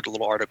off. He wrote a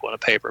little article in a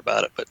paper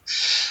about it. But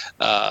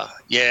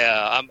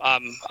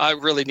I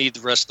really need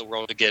the rest of the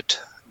world to get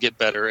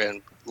better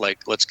and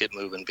let's get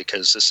moving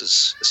because this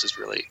is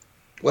really.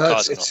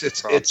 Well,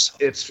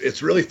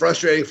 it's really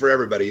frustrating for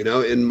everybody,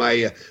 And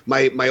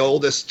my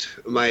oldest,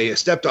 my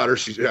stepdaughter,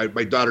 she's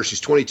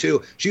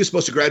 22. She was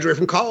supposed to graduate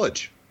from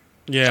college.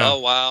 Yeah. Oh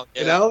wow.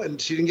 Yeah. And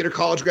she didn't get her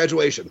college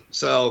graduation.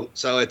 So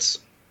it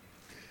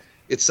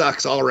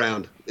sucks all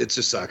around. It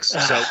just sucks.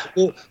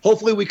 So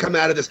hopefully we come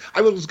out of this.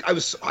 I was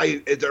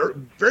at the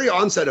very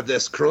onset of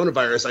this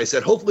coronavirus, I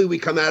said, hopefully we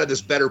come out of this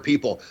better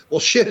people.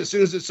 Well, shit. As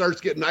soon as it starts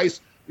getting nice,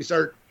 we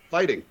start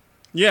fighting.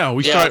 Yeah,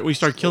 we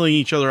start killing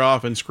each other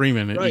off and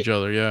screaming at each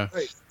other. Yeah,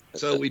 right.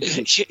 So we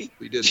didn't.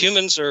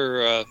 Humans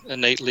are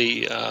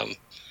innately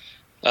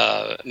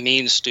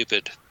mean,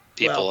 stupid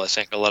people. Well, I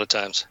think a lot of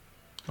times.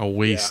 A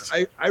waste.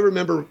 Yeah, I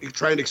remember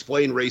trying to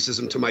explain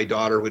racism to my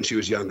daughter when she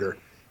was younger,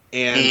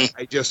 and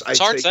it's a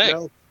hard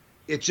thing.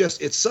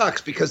 It sucks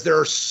because there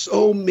are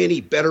so many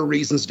better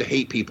reasons to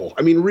hate people.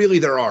 I mean, really,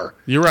 there are.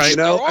 You're right.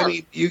 I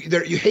mean,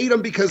 you hate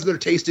them because of their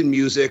taste in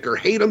music, or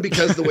hate them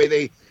because the way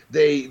they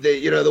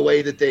the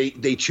way that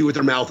they chew with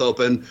their mouth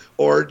open,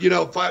 or you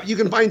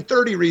can find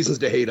 30 reasons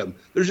to hate them.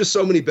 There's just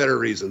so many better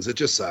reasons. It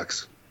just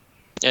sucks.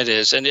 It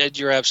is, and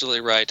you're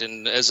absolutely right.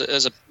 And as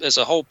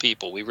a whole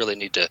people, we really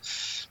need to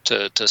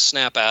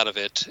snap out of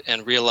it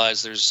and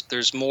realize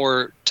there's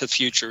more to the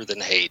future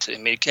than hate. I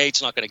mean,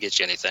 hate's not going to get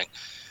you anything.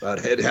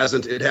 But it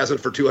hasn't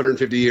for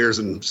 250 years,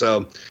 and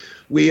so.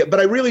 But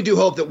I really do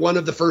hope that one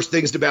of the first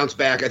things to bounce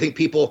back, I think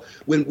people,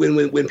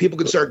 when people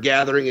can start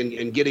gathering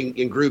and getting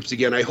in groups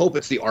again, I hope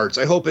it's the arts.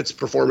 I hope it's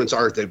performance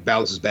art that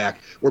bounces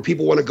back, where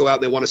people want to go out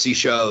and they want to see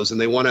shows and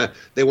they want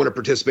to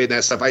participate in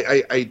that stuff.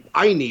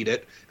 I need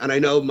it, and I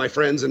know my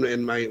friends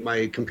and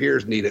my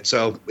compeers need it.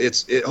 So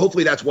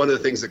hopefully that's one of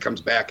the things that comes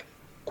back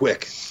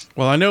quick.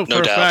 Well, I know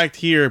for a fact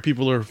here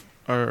people are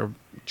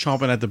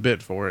chomping at the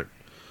bit for it.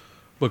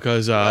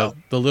 Because the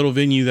little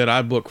venue that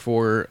I book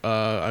for,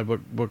 I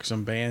book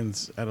some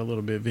bands at a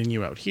little bit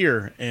venue out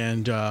here,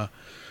 and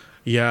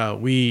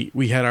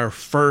we had our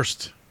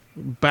first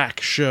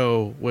back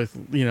show with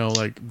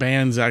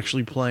bands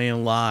actually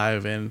playing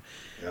live, and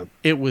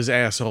it was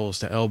assholes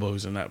to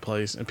elbows in that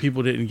place, and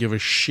people didn't give a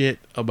shit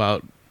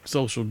about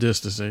social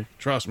distancing.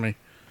 Trust me,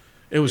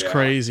 it was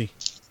crazy.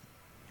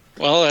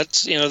 Well,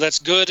 that's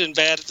good and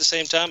bad at the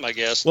same time, I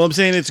guess. Well, I'm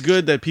saying it's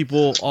good that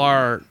people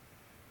are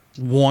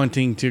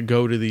wanting to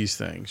go to these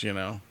things,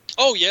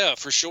 Oh yeah,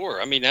 for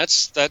sure. I mean,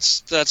 that's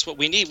what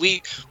we need.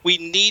 We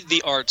need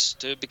the arts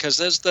because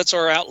that's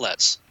our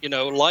outlets. You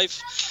know,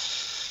 life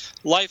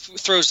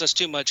throws us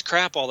too much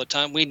crap all the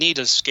time. We need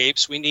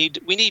escapes. We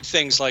need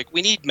things like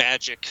we need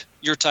magic,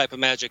 your type of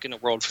magic in the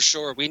world for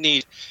sure. We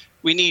need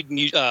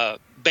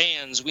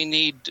bands. We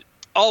need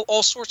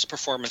all sorts of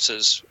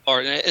performances,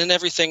 art, and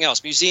everything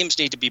else. Museums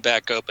need to be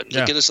back open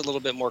to get us a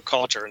little bit more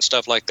culture and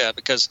stuff like that,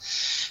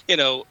 because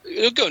you'll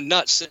go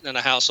nuts sitting in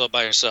a house all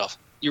by yourself.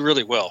 You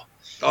really will.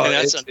 And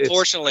that's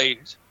unfortunately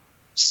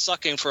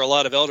sucking for a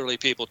lot of elderly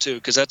people too,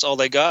 because that's all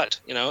they got.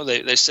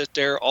 They sit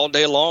there all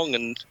day long,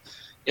 and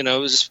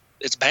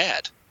it's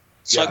bad.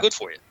 It's not good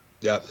for you.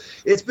 Yeah,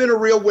 it's been a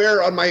real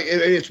wear on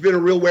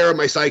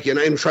my psyche,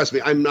 and trust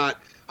me, I'm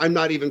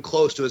not even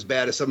close to as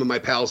bad as some of my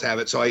pals have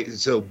it.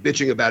 So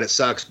bitching about it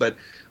sucks. But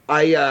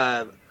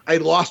I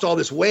lost all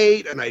this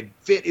weight, and I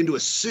fit into a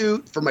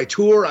suit for my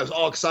tour. I was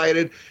all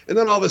excited, and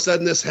then all of a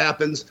sudden this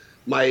happens.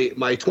 My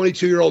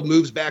 22-year-old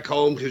moves back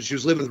home because she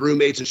was living with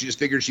roommates, and she just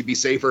figured she'd be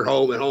safer at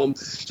home.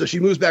 So she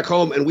moves back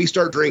home, and we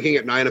start drinking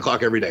at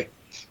 9:00 every day.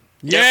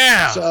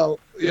 Yeah. So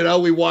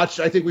we watched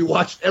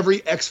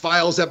every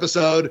X-Files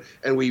episode,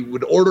 and we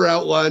would order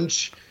out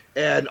lunch,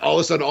 and all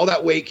of a sudden all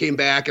that weight came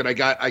back, and I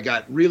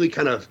got really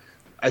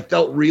I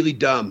felt really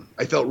dumb.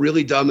 I felt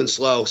really dumb and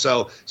slow.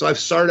 So I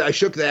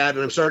shook that,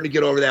 and I'm starting to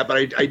get over that,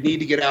 but I need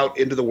to get out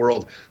into the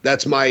world.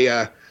 That's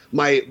my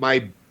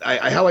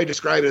how I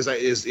describe it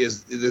is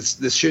this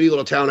shitty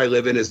little town I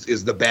live in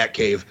is the Bat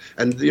Cave,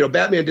 and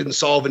Batman didn't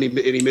solve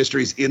any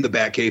mysteries in the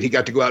Bat Cave. He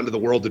got to go out into the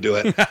world to do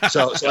it.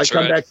 So I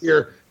come back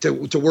here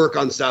to work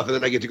on stuff, and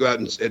then I get to go out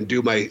and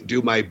do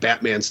my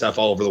Batman stuff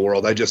all over the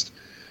world. I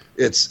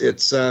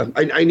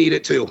need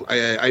it too.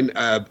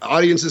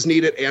 Audiences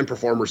need it and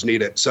performers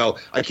need it. So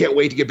I can't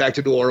wait to get back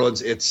to New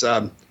Orleans. It's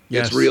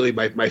really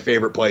my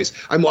favorite place.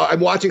 I'm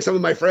watching some of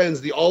my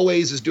friends. The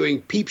Always is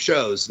doing peep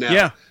shows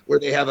now, where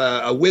they have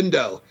a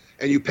window,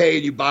 and you pay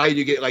and you buy and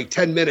you get like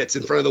 10 minutes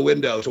in front of the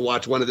window to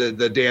watch one of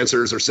the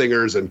dancers or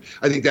singers. And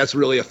I think that's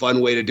really a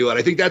fun way to do it.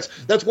 I think that's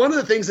one of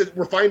the things that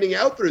we're finding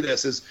out through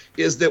this is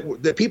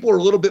that people are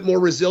a little bit more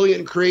resilient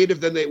and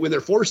creative than when they're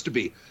forced to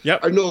be.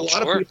 Yep. I know a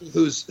lot of people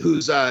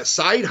whose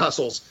side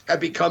hustles have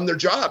become their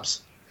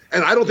jobs.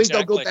 And I don't think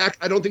they'll go back.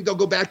 I don't think they'll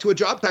go back to a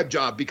type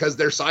job because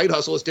their side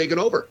hustle is taken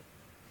over.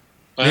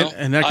 Well,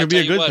 and that could be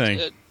a good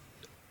thing.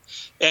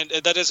 And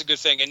that is a good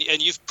thing.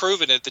 And you've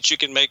proven it that you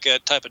can make a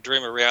type of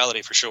dream a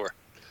reality for sure.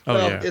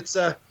 It's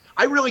I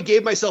really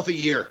gave myself a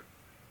year.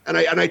 And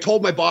I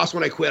told my boss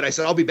when I quit, I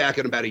said, I'll be back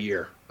in about a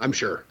year, I'm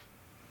sure.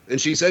 And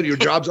she said, your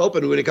job's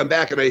open when you come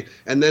back.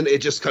 And then it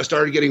just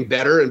started getting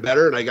better and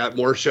better. And I got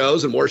more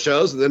shows and more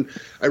shows. And then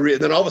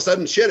then all of a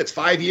sudden, it's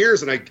 5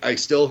 years and I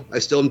still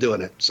am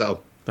doing it.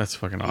 So that's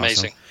fucking awesome.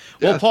 Amazing.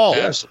 Well, Paul,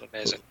 absolutely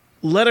amazing.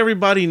 Let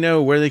everybody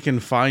know where they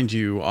can find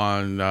you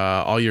on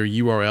all your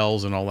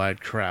URLs and all that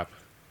crap.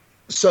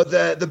 So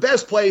the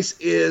best place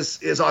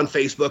is on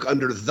Facebook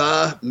under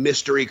The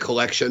Mystery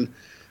Collection.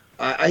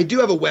 I do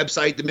have a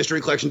website,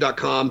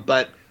 themysterycollection.com,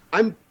 but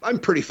I'm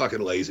pretty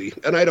fucking lazy,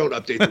 and I don't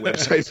update the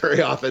website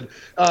very often.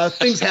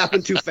 Things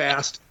happen too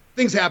fast.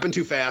 Things happen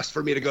too fast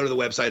for me to go to the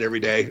website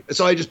every day,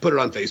 so I just put it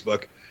on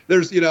Facebook.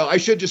 There's, I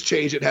should just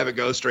change it and have it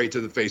go straight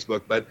to the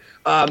Facebook, but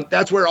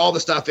that's where all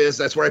the stuff is.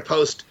 That's where I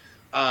post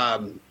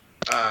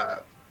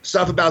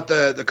stuff about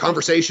the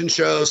conversation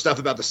show, stuff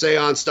about the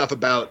seance, stuff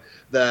about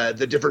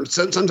the different.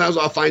 Sometimes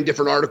I'll find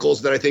different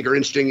articles that I think are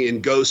interesting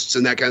in ghosts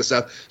and that kind of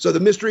stuff. So the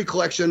Mystery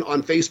Collection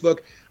on Facebook.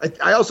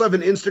 I also have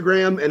an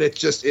Instagram, and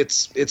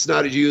it's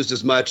not used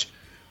as much.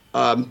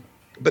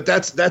 But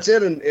that's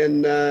it.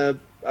 And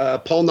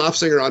Paul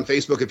Noffsinger on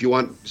Facebook if you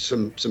want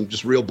some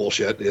just real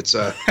bullshit. It's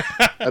I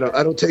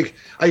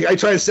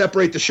try to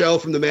separate the show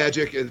from the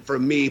magic and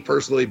from me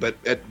personally, but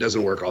it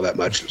doesn't work all that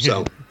much.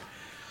 So.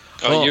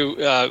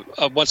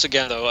 Once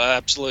again, though,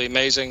 absolutely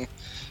amazing.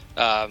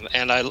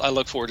 And I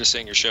look forward to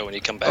seeing your show when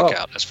you come back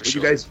out. That's for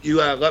sure. You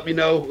guys, let me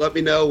know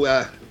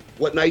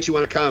what night you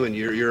want to come, and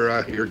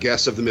you're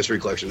guests of the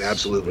Mystery Collection.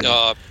 Absolutely.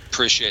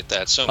 Appreciate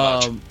that so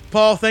much.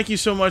 Paul, thank you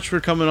so much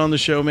for coming on the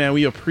show, man.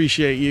 We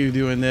appreciate you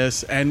doing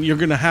this, and you're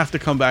gonna have to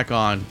come back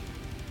on.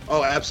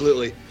 Oh,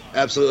 absolutely.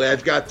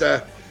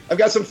 I've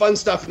got some fun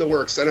stuff in the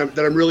works that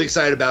I'm really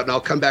excited about, and I'll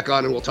come back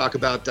on and we'll talk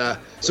about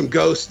some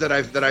ghosts that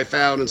I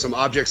found and some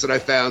objects that I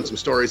found, some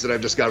stories that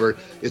I've discovered.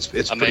 It's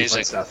amazing. Pretty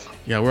fun stuff.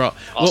 Yeah,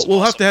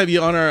 we'll have to have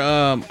you on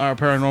our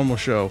paranormal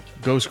show,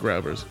 Ghost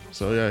Grabbers.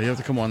 So yeah, you have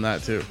to come on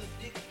that too.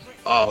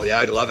 Oh yeah,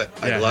 I'd love it.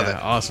 I'd love it.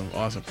 Awesome.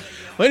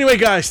 Well, anyway,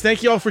 guys,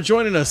 thank you all for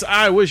joining us.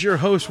 I was your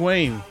host,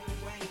 Wayne.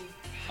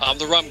 I'm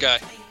the rum guy.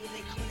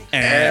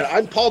 And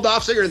I'm Paul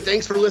Noffsinger, and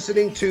thanks for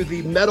listening to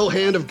the Metal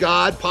Hand of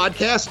God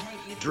podcast.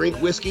 Drink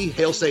whiskey,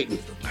 hail Satan.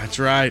 That's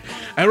right.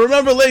 And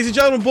remember, ladies and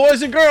gentlemen,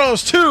 boys and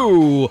girls,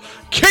 to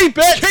keep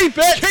it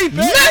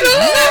metal!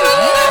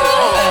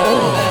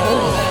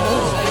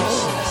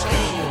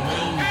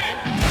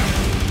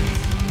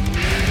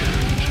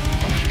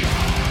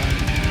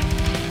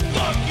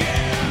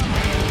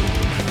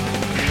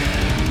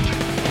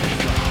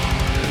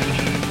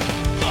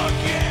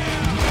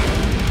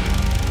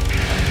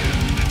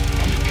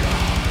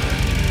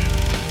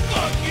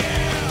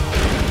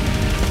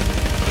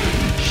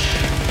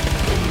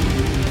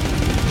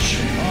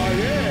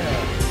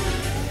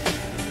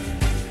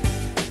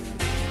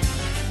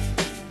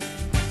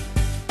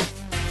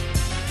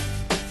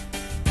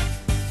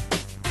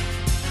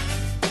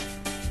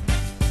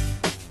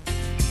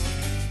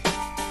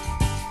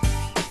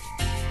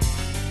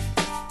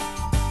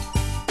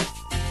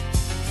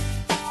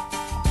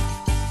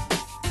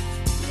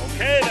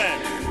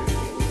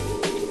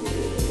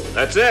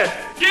 That's it.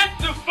 Get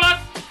the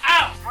fuck